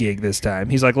to the gig this time.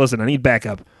 He's like, listen, I need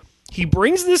backup. He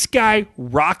brings this guy,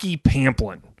 Rocky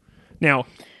Pamplin. Now,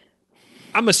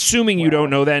 I'm assuming you don't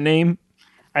know that name.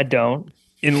 I don't.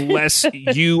 Unless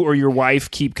you or your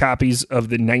wife keep copies of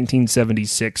the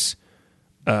 1976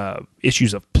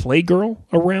 issues of Playgirl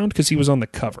around, because he was on the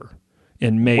cover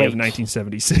in May of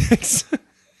 1976.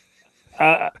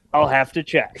 I'll have to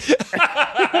check.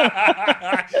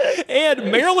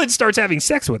 And Marilyn starts having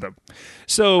sex with him.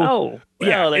 So,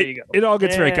 there you go. It all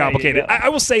gets very There you complicated. go. I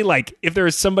will say, like, if there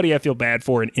is somebody I feel bad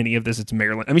for in any of this, it's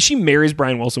Marilyn. I mean, she marries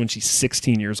Brian Wilson when she's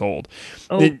 16 years old.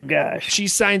 Oh, gosh. She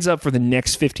signs up for the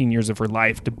next 15 years of her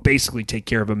life to basically take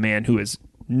care of a man who is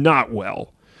not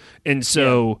well. And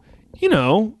so,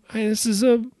 this is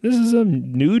a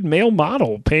nude male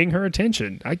model paying her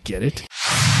attention. I get it.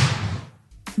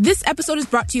 This episode is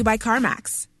brought to you by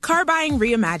CarMax. Car buying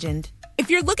reimagined. If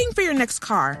you're looking for your next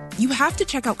car, you have to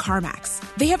check out CarMax.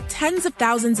 They have tens of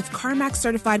thousands of CarMax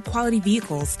certified quality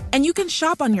vehicles, and you can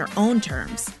shop on your own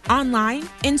terms, online,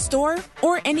 in-store,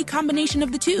 or any combination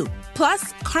of the two.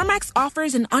 Plus, CarMax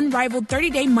offers an unrivaled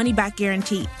 30-day money-back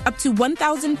guarantee, up to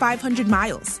 1,500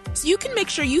 miles, so you can make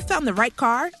sure you found the right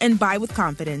car and buy with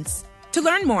confidence. To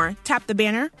learn more, tap the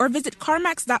banner or visit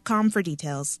CarMax.com for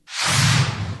details.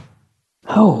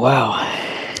 Oh,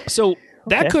 wow. So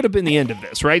that could have been the end of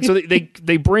this, right? So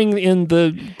they bring in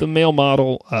the male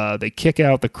model. They kick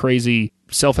out the crazy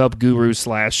self-help guru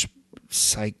 /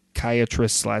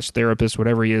 psychiatrist / therapist,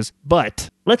 whatever he is.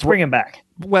 But let's bring him back.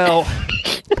 Well,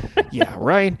 yeah,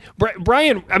 right.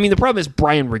 Brian, I mean, the problem is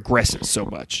Brian regresses so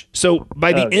much. So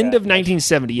by the end of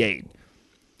 1978,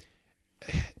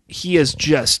 he is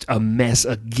just a mess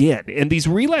again. And these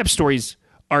relapse stories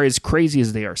are as crazy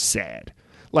as they are sad.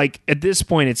 Like, at this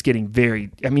point, it's getting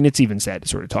it's even sad to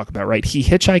sort of talk about, right? He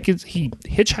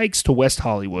hitchhikes to West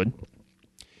Hollywood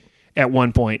at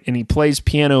one point, and he plays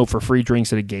piano for free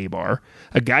drinks at a gay bar.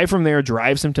 A guy from there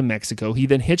drives him to Mexico. He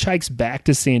then hitchhikes back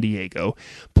to San Diego.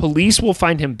 Police will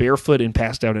find him barefoot and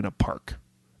passed out in a park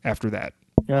after that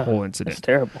whole incident. That's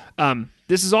terrible.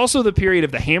 This is also the period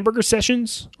of the hamburger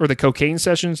sessions or the cocaine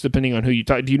sessions, depending on who you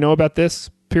talk. Do you know about this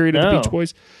period of the Beach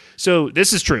Boys? So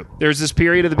this is true. There's this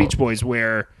period of the Beach Boys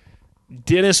where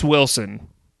Dennis Wilson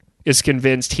is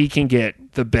convinced he can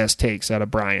get the best takes out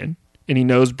of Brian. And he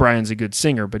knows Brian's a good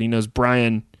singer, but he knows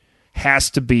Brian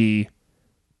has to be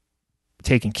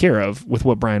taken care of with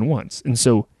what Brian wants. And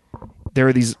so there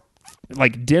are these,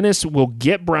 like, Dennis will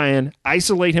get Brian,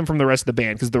 isolate him from the rest of the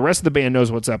band, because the rest of the band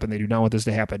knows what's up and they do not want this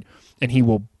to happen. And he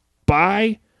will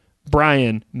buy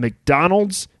Brian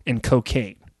McDonald's and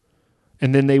cocaine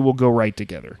and then they will go right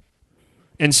together.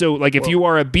 And so, like, if you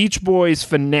are a Beach Boys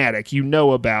fanatic, you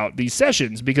know about these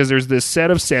sessions because there's this set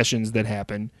of sessions that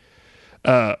happen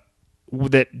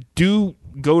that do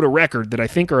go to record that I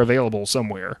think are available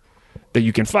somewhere that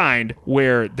you can find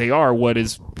where they are what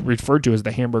is referred to as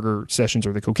the hamburger sessions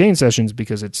or the cocaine sessions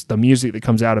because it's the music that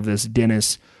comes out of this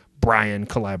Dennis-Brian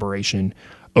collaboration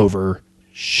over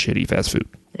shitty fast food.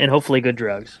 And hopefully good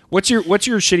drugs. What's your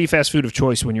shitty fast food of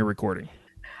choice when you're recording?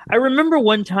 I remember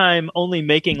one time only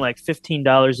making like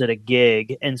 $15 at a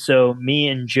gig, and so me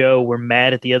and Joe were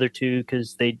mad at the other two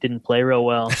because they didn't play real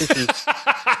well.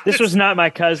 This was not my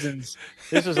cousins.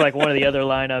 This was like one of the other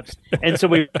lineups, and so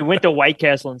we went to White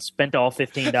Castle and spent all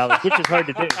 $15, which is hard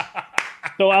to do.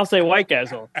 So I'll say White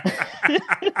Castle.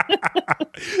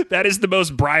 That is the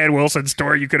most Brian Wilson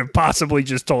story you could have possibly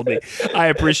just told me. I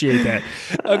appreciate that.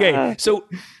 Okay, so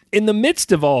in the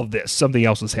midst of all of this, something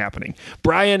else is happening.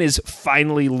 Brian is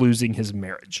finally losing his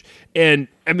marriage. And,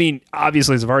 I mean,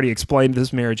 obviously, as I've already explained,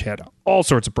 this marriage had all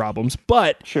sorts of problems.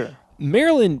 But sure,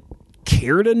 Marilyn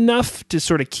cared enough to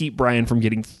sort of keep Brian from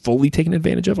getting fully taken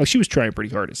advantage of. Like, she was trying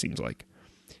pretty hard, it seems like.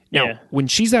 Now, when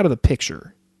she's out of the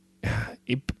picture,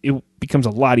 it becomes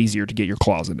a lot easier to get your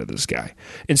claws into this guy.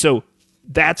 And so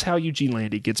that's how Eugene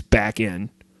Landy gets back in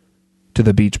to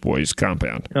the Beach Boys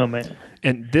compound. Oh, man.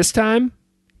 And this time,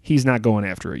 he's not going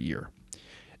after a year.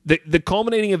 The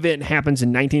culminating event happens in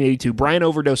 1982. Brian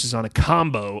overdoses on a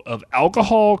combo of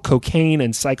alcohol, cocaine,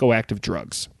 and psychoactive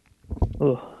drugs.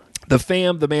 Ugh.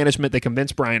 The management, they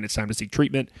convince Brian it's time to seek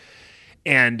treatment.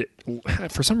 And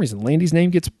for some reason, Landy's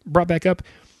name gets brought back up.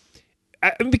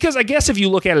 Because I guess if you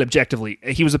look at it objectively,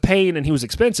 he was a pain and he was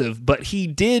expensive, but he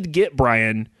did get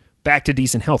Brian back to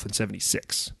decent health in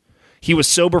 76. He was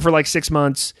sober for like 6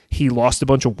 months. He lost a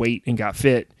bunch of weight and got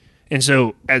fit. And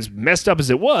so, as messed up as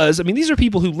it was, I mean, these are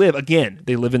people who live, again,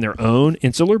 they live in their own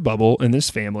insular bubble in this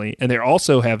family, and they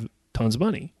also have tons of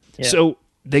money. Yeah. So,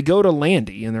 they go to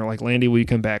Landy, and they're like, Landy, will you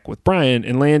come back with Brian?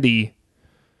 And Landy,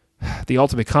 the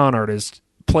ultimate con artist,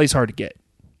 plays hard to get.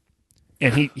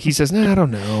 And he says, no, I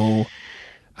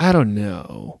don't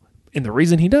know. And the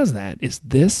reason he does that is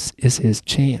this is his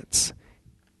chance.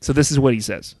 So, this is what he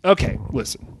says. Okay,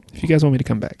 listen, if you guys want me to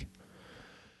come back,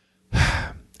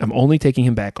 I'm only taking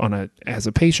him back as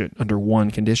a patient under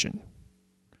one condition.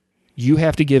 You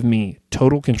have to give me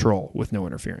total control with no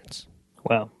interference.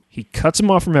 Wow. He cuts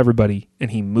him off from everybody, and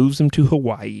he moves him to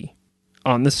Hawaii.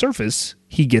 On the surface,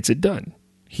 he gets it done.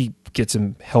 He gets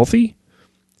him healthy.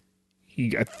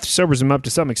 He sobers him up to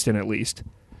some extent at least.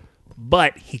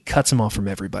 But he cuts him off from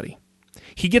everybody.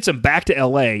 He gets him back to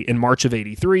L.A. in March of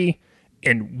 83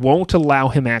 and won't allow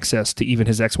him access to even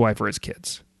his ex-wife or his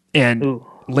kids. And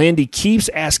Landy keeps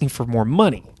asking for more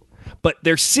money, but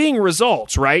they're seeing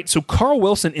results, right? So Carl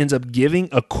Wilson ends up giving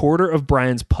a quarter of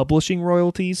Brian's publishing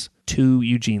royalties to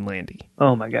Eugene Landy.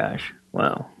 Oh my gosh.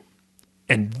 Wow.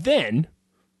 And then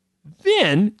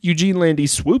Eugene Landy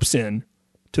swoops in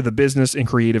to the business and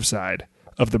creative side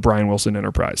of the Brian Wilson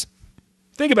enterprise.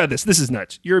 Think about this. This is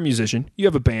nuts. You're a musician. You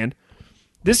have a band.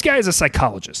 This guy is a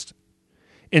psychologist.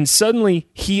 And suddenly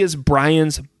he is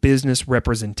Brian's business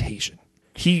representation.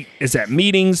 He is at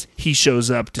meetings. He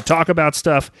shows up to talk about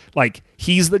stuff. Like,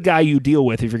 he's the guy you deal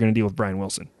with if you're going to deal with Brian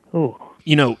Wilson. Ooh.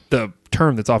 You know, the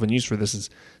term that's often used for this is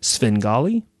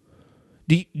Svengali.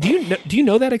 Do you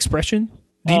know that expression?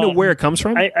 Do you know where it comes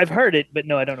from? I've heard it, but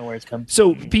no, I don't know where it's come from.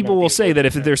 So people will say that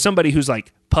if there's somebody who's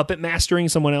like puppet mastering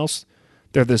someone else,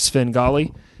 they're the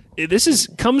Svengali. This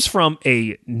comes from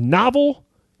a novel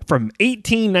from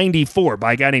 1894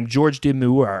 by a guy named George de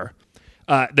Muir.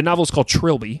 The novel is called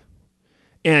Trilby.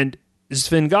 And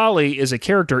Svengali is a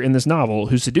character in this novel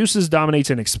who seduces,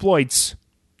 dominates, and exploits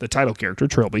the title character,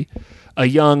 Trilby, a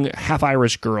young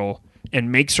half-Irish girl,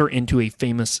 and makes her into a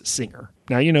famous singer.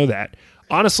 Now, you know that.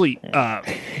 Honestly,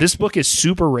 this book is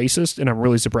super racist, and I'm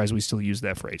really surprised we still use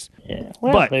that phrase. Yeah.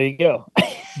 Well, but there you go.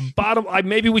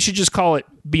 Maybe we should just call it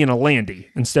being a Landy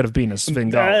instead of being a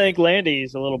Svengali. I think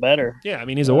Landy's a little better. Yeah, I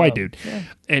mean, he's a white dude,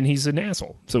 and he's an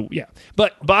asshole. So, yeah.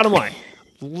 But bottom line,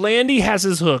 Landy has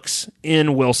his hooks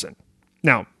in Wilson.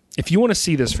 Now, if you want to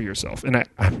see this for yourself, and I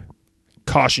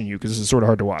caution you because this is sort of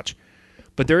hard to watch,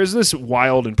 but there is this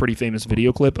wild and pretty famous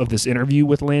video clip of this interview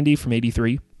with Landy from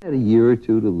 83. He had a year or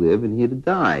two to live, and he'd have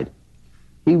died.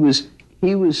 Tom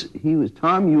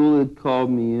Ewell had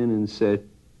called me in and said,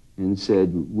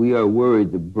 we are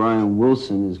worried that Brian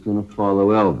Wilson is going to follow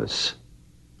Elvis.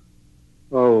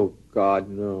 Oh, God,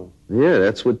 no. Yeah,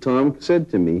 that's what Tom said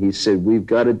to me. He said, we've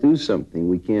got to do something.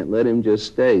 We can't let him just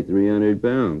stay 300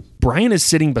 pounds. Brian is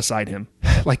sitting beside him.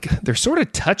 Like, they're sort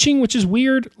of touching, which is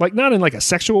weird. Like, not in like a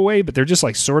sexual way, but they're just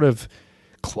like sort of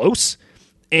close.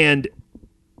 And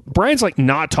Brian's like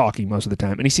not talking most of the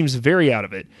time, and he seems very out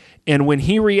of it. And when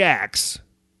he reacts,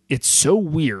 it's so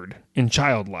weird and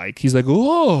childlike. He's like,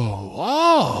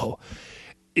 oh.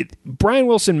 Brian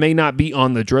Wilson may not be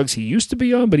on the drugs he used to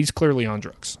be on, but he's clearly on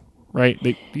drugs, right?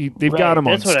 They've got him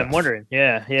on That's what stuff. I'm wondering.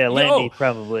 Yeah. Landy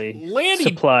probably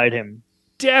supplied him.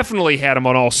 Definitely had him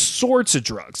on all sorts of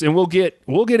drugs, and we'll get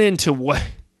into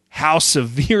how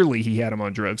severely he had him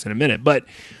on drugs in a minute. But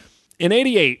in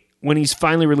 '88, when he's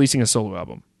finally releasing a solo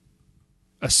album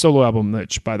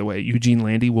which, by the way, Eugene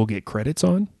Landy will get credits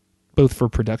on, both for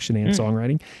production and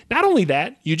songwriting. Not only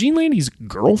that, Eugene Landy's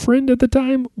girlfriend at the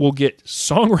time will get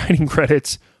songwriting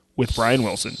credits with Brian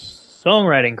Wilson.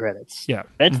 Songwriting credits. Yeah.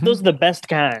 Those are the best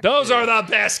kind. Those are the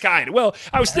best kind. Well,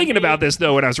 I was thinking about this,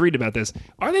 though, when I was reading about this.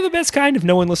 Are they the best kind if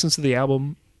no one listens to the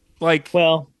album?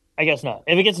 Well, I guess not.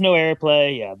 If it gets no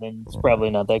airplay, then it's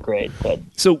probably not that great. But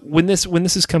so when this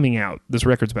is coming out, this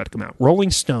record's about to come out,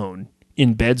 Rolling Stone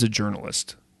embeds a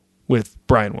journalist with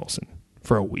Brian Wilson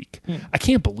for a week. I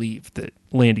can't believe that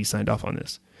Landy signed off on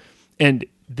this. And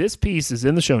this piece is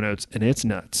in the show notes, and it's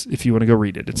nuts if you want to go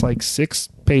read it. It's like 6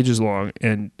 pages long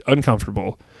and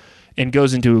uncomfortable, and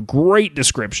goes into a great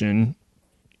description,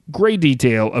 great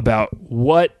detail about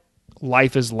what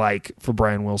life is like for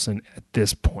Brian Wilson at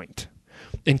this point.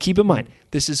 And keep in mind,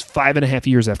 this is 5.5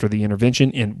 years after the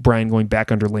intervention and Brian going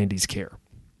back under Landy's care.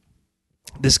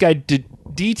 This guy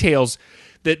details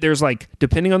that there's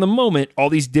depending on the moment, all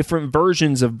these different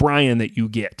versions of Brian that you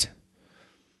get.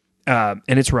 And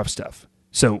it's rough stuff.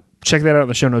 So check that out in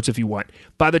the show notes if you want.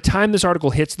 By the time this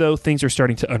article hits, though, things are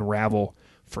starting to unravel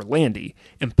for Landy.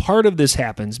 And part of this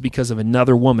happens because of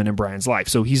another woman in Brian's life.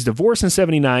 So he's divorced in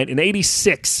 79. In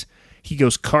 86, he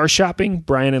goes car shopping,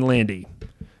 Brian and Landy.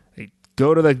 They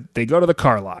go to the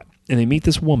car lot, and they meet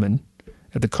this woman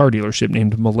at the car dealership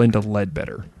named Melinda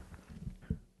Ledbetter.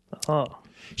 Oh.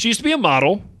 She used to be a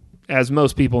model, as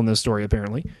most people in this story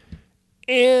apparently.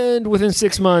 And within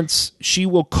 6 months, she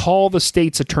will call the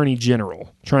state's attorney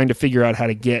general, trying to figure out how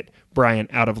to get Brian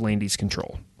out of Landy's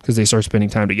control, because they start spending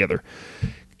time together.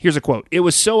 Here's a quote. "It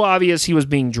was so obvious he was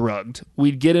being drugged.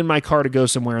 We'd get in my car to go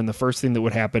somewhere, and the first thing that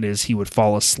would happen is he would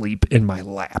fall asleep in my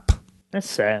lap." That's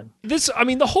sad.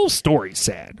 The whole story's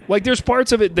sad. There's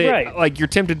parts of it that, you're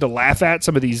tempted to laugh at,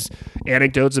 some of these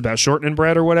anecdotes about shortening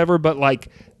bread or whatever, but,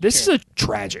 this is a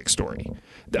tragic story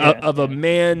of a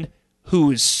man who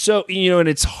is so, and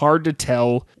it's hard to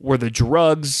tell, were the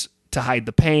drugs to hide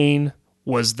the pain?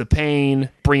 Was the pain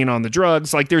bringing on the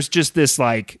drugs? There's just this,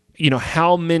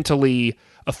 how mentally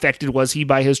affected was he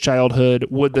by his childhood?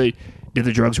 Did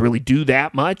the drugs really do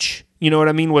that much? You know what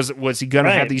I mean? Was he going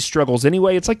to have these struggles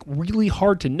anyway? It's really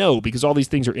hard to know because all these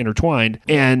things are intertwined.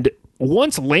 And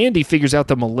once Landy figures out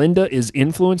that Melinda is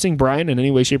influencing Brian in any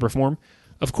way, shape, or form,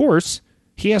 of course,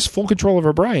 he has full control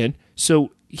over Brian.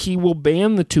 So he will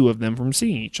ban the two of them from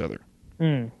seeing each other.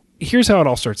 Here's how it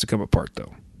all starts to come apart,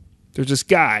 though. There's this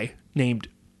guy named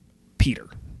Peter.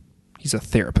 He's a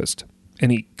therapist.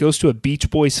 And he goes to a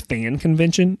Beach Boys fan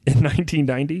convention in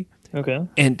 1990. Okay.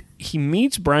 And he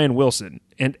meets Brian Wilson.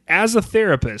 And as a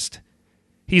therapist,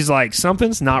 he's like,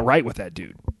 something's not right with that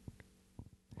dude.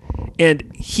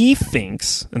 And he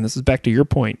thinks, and this is back to your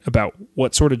point about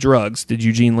what sort of drugs did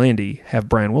Eugene Landy have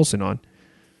Brian Wilson on.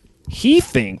 He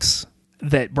thinks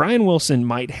that Brian Wilson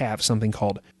might have something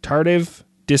called tardive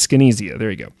dyskinesia.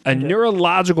 There you go. A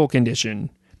neurological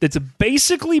condition that's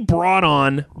basically brought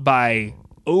on by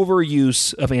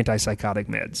overuse of antipsychotic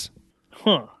meds.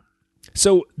 Huh.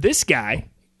 So this guy,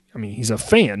 he's a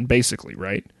fan, basically,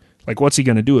 right? What's he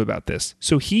going to do about this?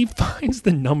 So he finds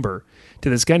the number to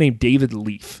this guy named David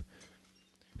Leaf,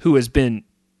 who has been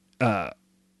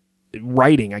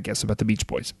writing, I guess, about the Beach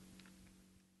Boys.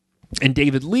 And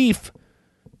David Leaf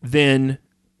then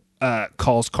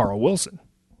calls Carl Wilson.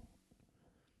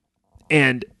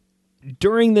 And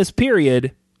during this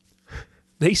period,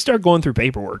 they start going through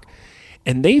paperwork,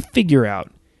 and they figure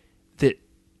out that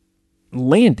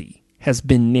Landy has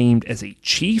been named as a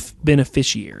chief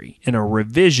beneficiary in a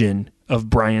revision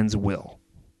of Brian's will.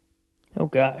 Oh,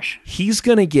 gosh. He's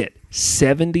going to get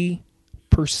 70%.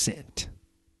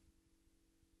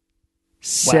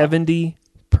 70%.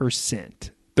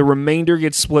 The remainder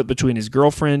gets split between his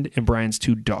girlfriend and Brian's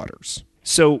 2 daughters.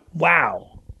 So,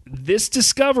 wow. This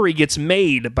discovery gets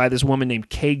made by this woman named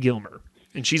Kay Gilmer,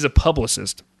 and she's a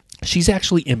publicist. She's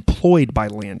actually employed by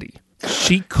Landy.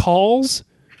 She calls...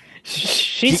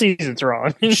 She sees it's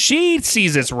wrong. She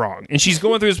sees it's wrong. And she's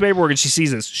going through his paperwork and she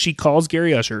sees this. She calls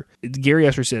Gary Usher. Gary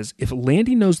Usher says, if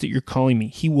Landy knows that you're calling me,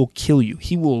 he will kill you.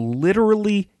 He will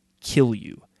literally kill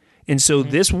you. And so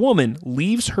this woman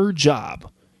leaves her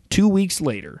job 2 weeks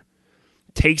later,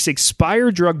 takes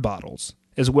expired drug bottles,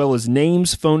 as well as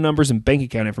names, phone numbers, and bank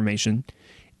account information,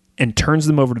 and turns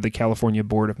them over to the California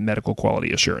Board of Medical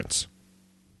Quality Assurance.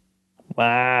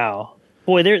 Wow.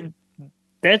 Boy,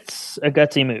 that's a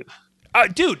gutsy move.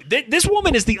 Dude, this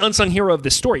woman is the unsung hero of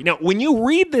this story. Now, when you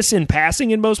read this in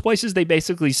passing in most places, they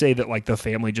basically say that like the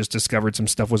family just discovered some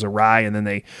stuff was awry and then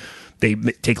they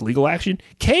take legal action.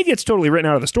 Kay gets totally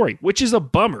written out of the story, which is a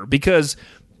bummer because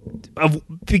of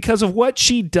what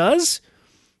she does.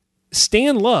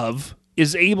 Stan Love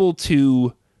is able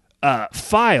to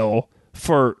file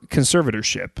for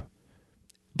conservatorship,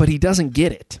 but he doesn't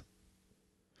get it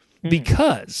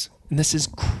because, and this is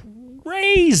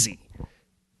crazy.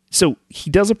 So he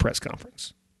does a press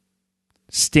conference.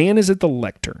 Stan is at the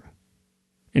lectern,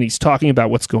 and he's talking about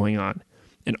what's going on.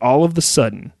 And all of a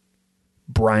sudden,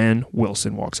 Brian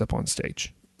Wilson walks up on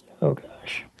stage. Oh,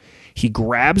 gosh. He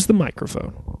grabs the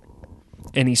microphone,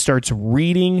 and he starts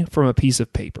reading from a piece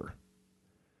of paper.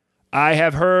 I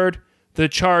have heard the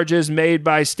charges made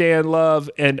by Stan Love,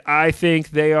 and I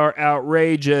think they are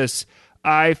outrageous.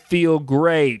 I feel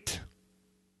great.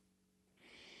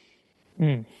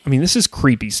 I mean, this is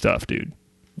creepy stuff, dude.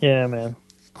 Yeah, man.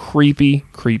 Creepy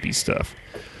stuff.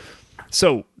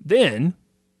 So then,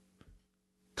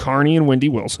 Carney and Wendy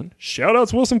Wilson, shout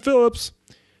outs Wilson Phillips,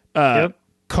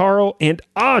 Carl and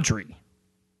Audrey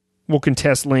will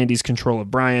contest Landy's control of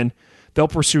Brian. They'll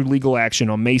pursue legal action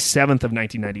on May 7th of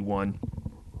 1991.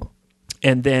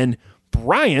 And then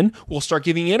Brian will start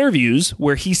giving interviews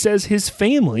where he says his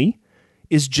family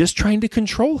is just trying to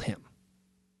control him.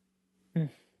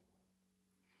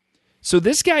 So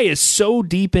this guy is so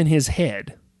deep in his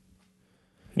head.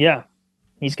 Yeah.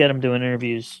 He's got him doing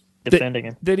interviews defending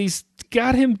him. That he's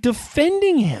got him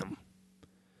defending him.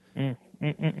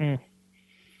 It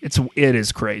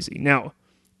is crazy. Now,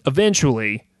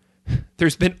 eventually,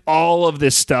 there's been all of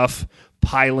this stuff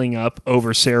piling up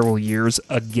over several years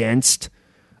against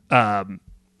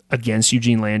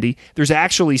Eugene Landy. There's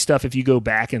actually stuff, if you go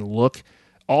back and look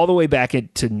all the way back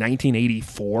into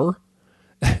 1984,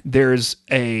 there's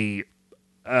a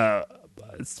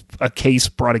case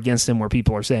brought against him where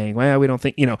people are saying, well, we don't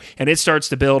think, and it starts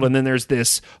to build. And then there's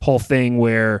this whole thing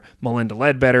where Melinda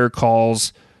Ledbetter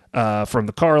calls from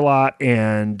the car lot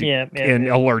and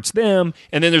alerts them.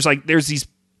 And then there's these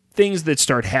things that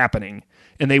start happening,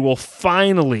 and they will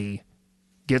finally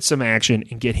get some action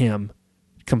and get him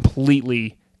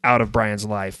completely out of Brian's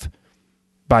life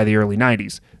by the early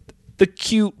 90s. The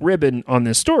cute ribbon on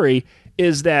this story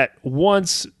is that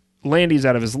once Landy's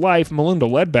out of his life, Melinda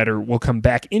Ledbetter will come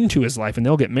back into his life, and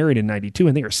they'll get married in 92,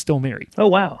 and they are still married. Oh,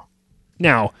 wow.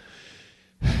 Now,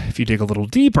 if you dig a little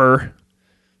deeper,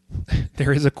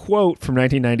 there is a quote from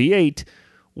 1998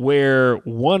 where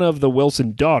one of the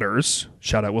Wilson daughters,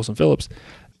 shout out Wilson Phillips,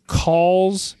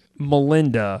 calls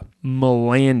Melinda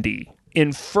Melandy,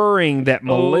 inferring that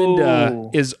Melinda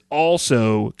is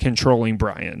also controlling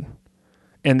Brian,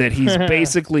 and that he's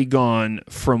basically gone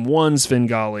from one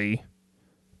Svengali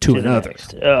to another.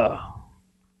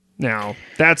 Now,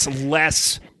 that's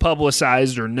less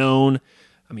publicized or known.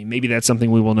 I mean, maybe that's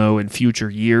something we will know in future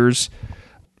years.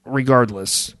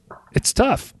 Regardless, it's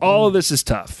tough. All of this is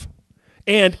tough.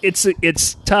 And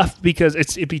it's tough because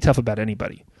it'd be tough about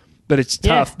anybody. But it's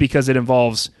tough because it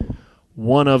involves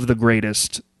one of the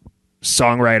greatest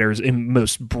songwriters and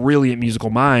most brilliant musical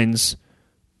minds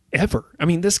ever. I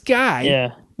mean, this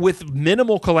guy, with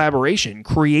minimal collaboration,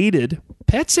 created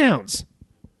Pet Sounds.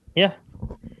 Yeah.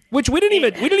 Which we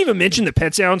didn't even mention that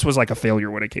Pet Sounds was like a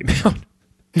failure when it came out.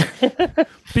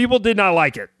 People did not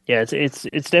like it. Yeah,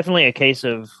 it's definitely a case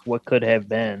of what could have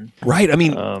been. Right. I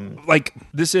mean,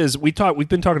 we've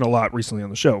been talking a lot recently on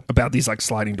the show about these like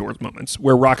sliding doors moments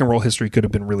where rock and roll history could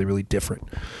have been really, really different.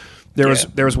 There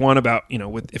was one about,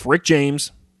 if Rick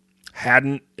James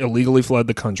hadn't illegally fled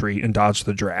the country and dodged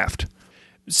the draft.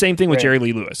 Same thing with Jerry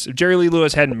Lee Lewis. If Jerry Lee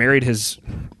Lewis hadn't married his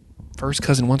first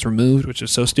cousin once removed, which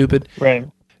is so stupid. Right.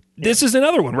 This is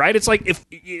another one, right? It's like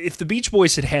if the Beach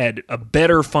Boys had a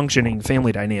better functioning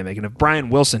family dynamic, and if Brian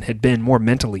Wilson had been more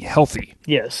mentally healthy,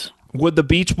 yes, would the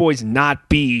Beach Boys not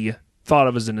be thought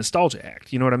of as a nostalgia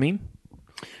act? You know what I mean?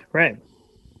 Right.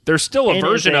 There's still a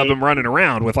version of them running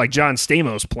around with like John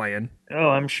Stamos playing. Oh,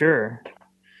 I'm sure.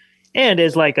 And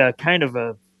as like a kind of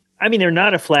they're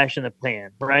not a flash in the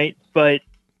pan, right? But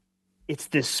it's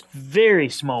this very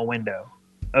small window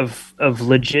of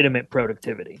legitimate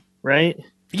productivity, right?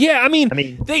 Yeah, I mean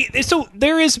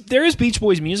there is Beach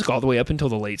Boys music all the way up until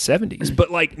the late 70s,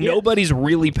 but like nobody's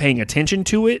really paying attention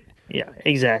to it. Yeah,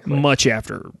 exactly. Much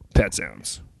after Pet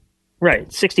Sounds.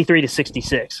 Right, 63 to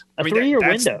 66. A 3-year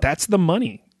window. That's the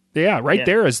money. Yeah,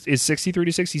 there is 63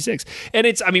 to 66. And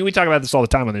we talk about this all the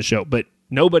time on this show, but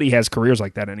Nobody has careers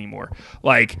like that anymore.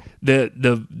 Like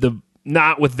the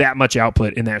not with that much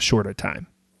output in that short a time.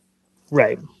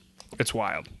 Right. It's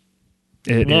wild.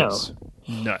 It is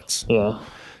nuts. Yeah.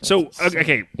 So,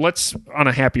 okay, let's, on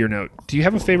a happier note, do you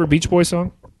have a favorite Beach Boys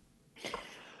song?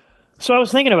 So I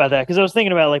was thinking about that because I was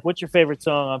thinking about, like, what's your favorite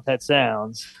song on Pet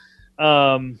Sounds?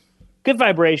 Good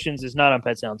Vibrations is not on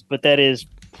Pet Sounds, but that is,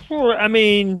 I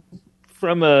mean,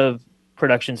 from a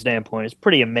production standpoint, it's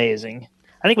pretty amazing.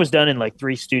 I think it was done in, like,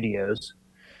 3 studios.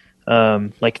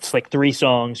 Like, it's like 3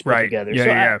 songs put together.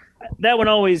 Yeah, so that one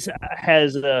always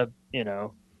has a,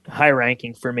 high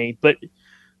ranking for me. But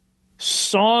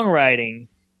songwriting,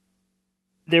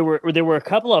 there were a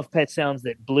couple of Pet Sounds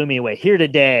that blew me away. Here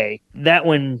Today, that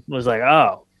one was like,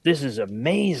 oh, this is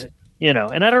amazing, and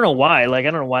I don't know why. Like,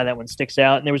 I don't know why that one sticks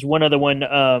out. And there was one other one,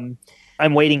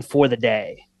 I'm Waiting for the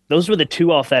Day. Those were the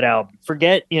 2 off that album.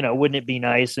 Forget, Wouldn't It Be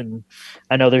Nice? And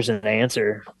I Know There's an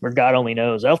Answer, or God Only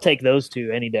Knows. I'll take those 2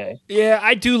 any day. Yeah,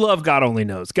 I do love God Only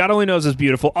Knows. God Only Knows is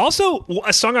beautiful. Also,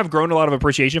 a song I've grown a lot of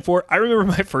appreciation for. I remember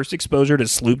my first exposure to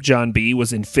Sloop John B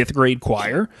was in 5th grade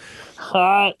choir,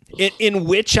 in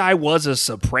which I was a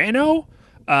soprano.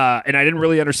 And I didn't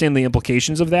really understand the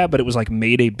implications of that, but it was like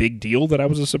made a big deal that I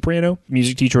was a soprano.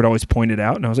 Music teacher would always point it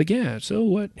out, and I was like, yeah, so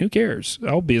what? Who cares?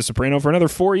 I'll be a soprano for another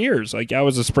 4 years. Like, I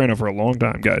was a soprano for a long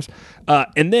time, guys.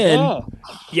 And then,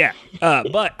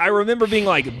 but I remember being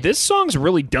like, this song's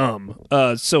really dumb.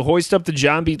 So Hoist Up the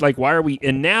John B, like, why are we?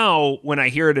 And now, when I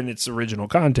hear it in its original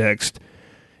context,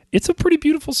 it's a pretty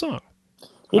beautiful song.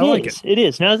 It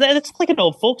is. Now, it's like an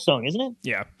old folk song, isn't it?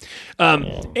 Yeah.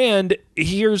 And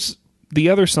here's the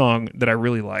other song that I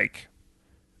really like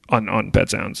on Pet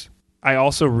Sounds. I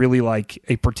also really like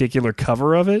a particular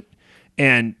cover of it,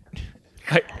 and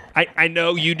I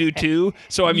know you do too.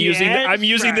 So I'm using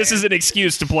this as an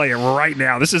excuse to play it right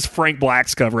now. This is Frank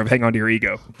Black's cover of "Hang On to Your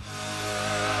Ego."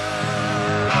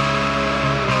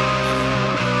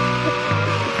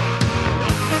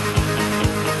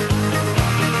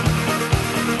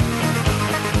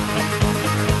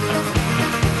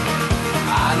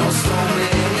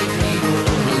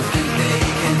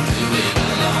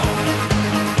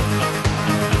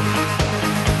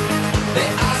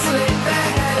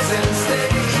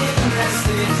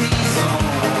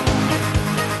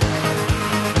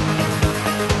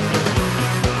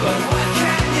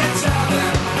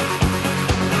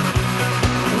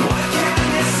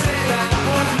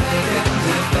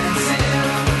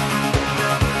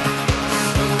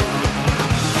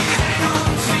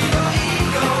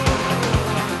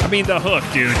 I mean, the hook,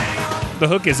 dude. The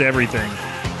hook is everything.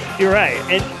 You're right.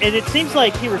 And it seems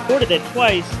like he recorded that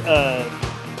twice,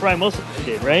 Brian Wilson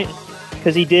did, right?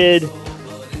 Because he did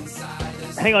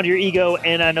Hang On to Your Ego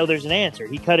and I Know There's an Answer.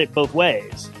 He cut it both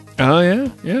ways. Oh, yeah,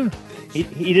 yeah. He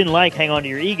didn't like Hang On to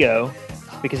Your Ego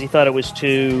because he thought it was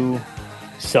too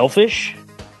selfish.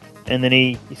 And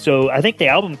then so I think the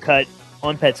album cut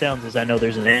on Pet Sounds is I Know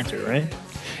There's an Answer, right?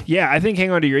 Yeah, I think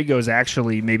Hang On to Your Ego is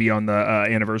actually maybe on the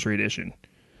anniversary edition.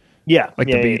 Yeah,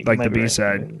 the B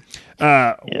side.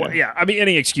 Yeah, I mean,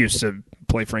 any excuse to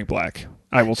play Frank Black,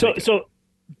 I will take it. So,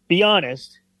 be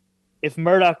honest. If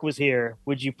Murdoch was here,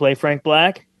 would you play Frank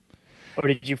Black, or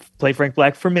did you play Frank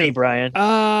Black for me, Brian?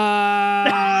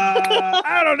 I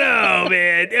don't know,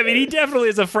 man. I mean, he definitely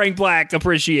is a Frank Black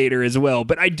appreciator as well.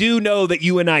 But I do know that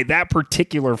you and I, that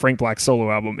particular Frank Black solo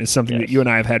album, is something that you and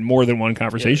I have had more than one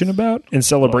conversation about in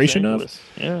celebration of.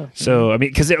 Yeah. So I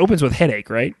mean, because it opens with Headache,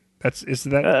 right? Is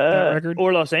that record?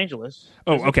 Or Los Angeles.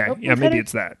 Oh, okay. Yeah, maybe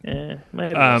it's that. Yeah, might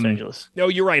be Los Angeles. No,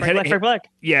 you're right. Frank Black.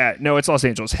 Yeah, no, it's Los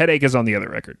Angeles. Headache is on the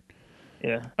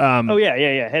wow.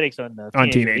 Yeah. Headache's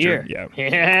on Teenager.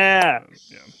 Yeah.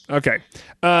 Okay.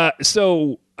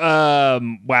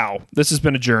 Wow, this has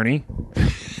been a journey.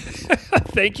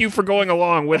 Thank you for going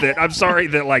along with it. I'm sorry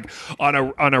that like on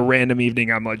a random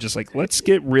evening I'm just like, let's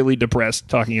get really depressed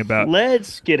talking about.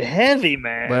 Let's get heavy,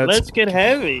 man. Let's get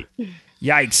heavy.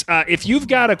 Yikes. If you've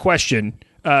got a question,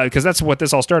 because that's what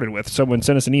this all started with, someone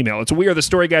sent us an email. It's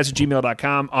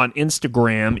wearethestoryguys@gmail.com. On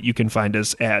Instagram, you can find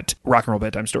us at Rock and Roll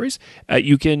Bedtime Stories.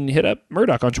 You can hit up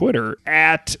Murdoch on Twitter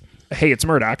at Hey It's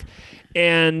Murdoch.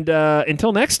 And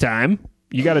until next time,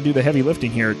 you got to do the heavy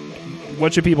lifting here.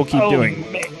 What should people keep doing?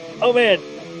 Man.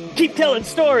 Keep telling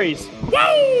stories.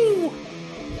 Woo!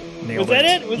 Nailed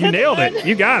it. You nailed it.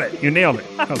 You got it. You nailed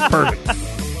it. That was perfect.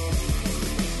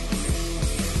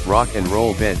 Rock and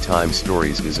Roll Bedtime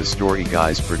Stories is a Story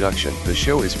Guys production. The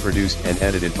show is produced and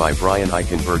edited by Brian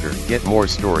Eichenberger. Get more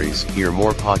stories, hear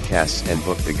more podcasts, and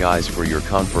book the guys for your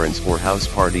conference or house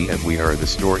party at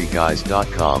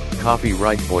wearethestoryguys.com.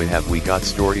 Copyright Boy Have We Got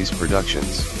Stories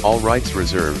Productions. All rights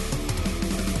reserved.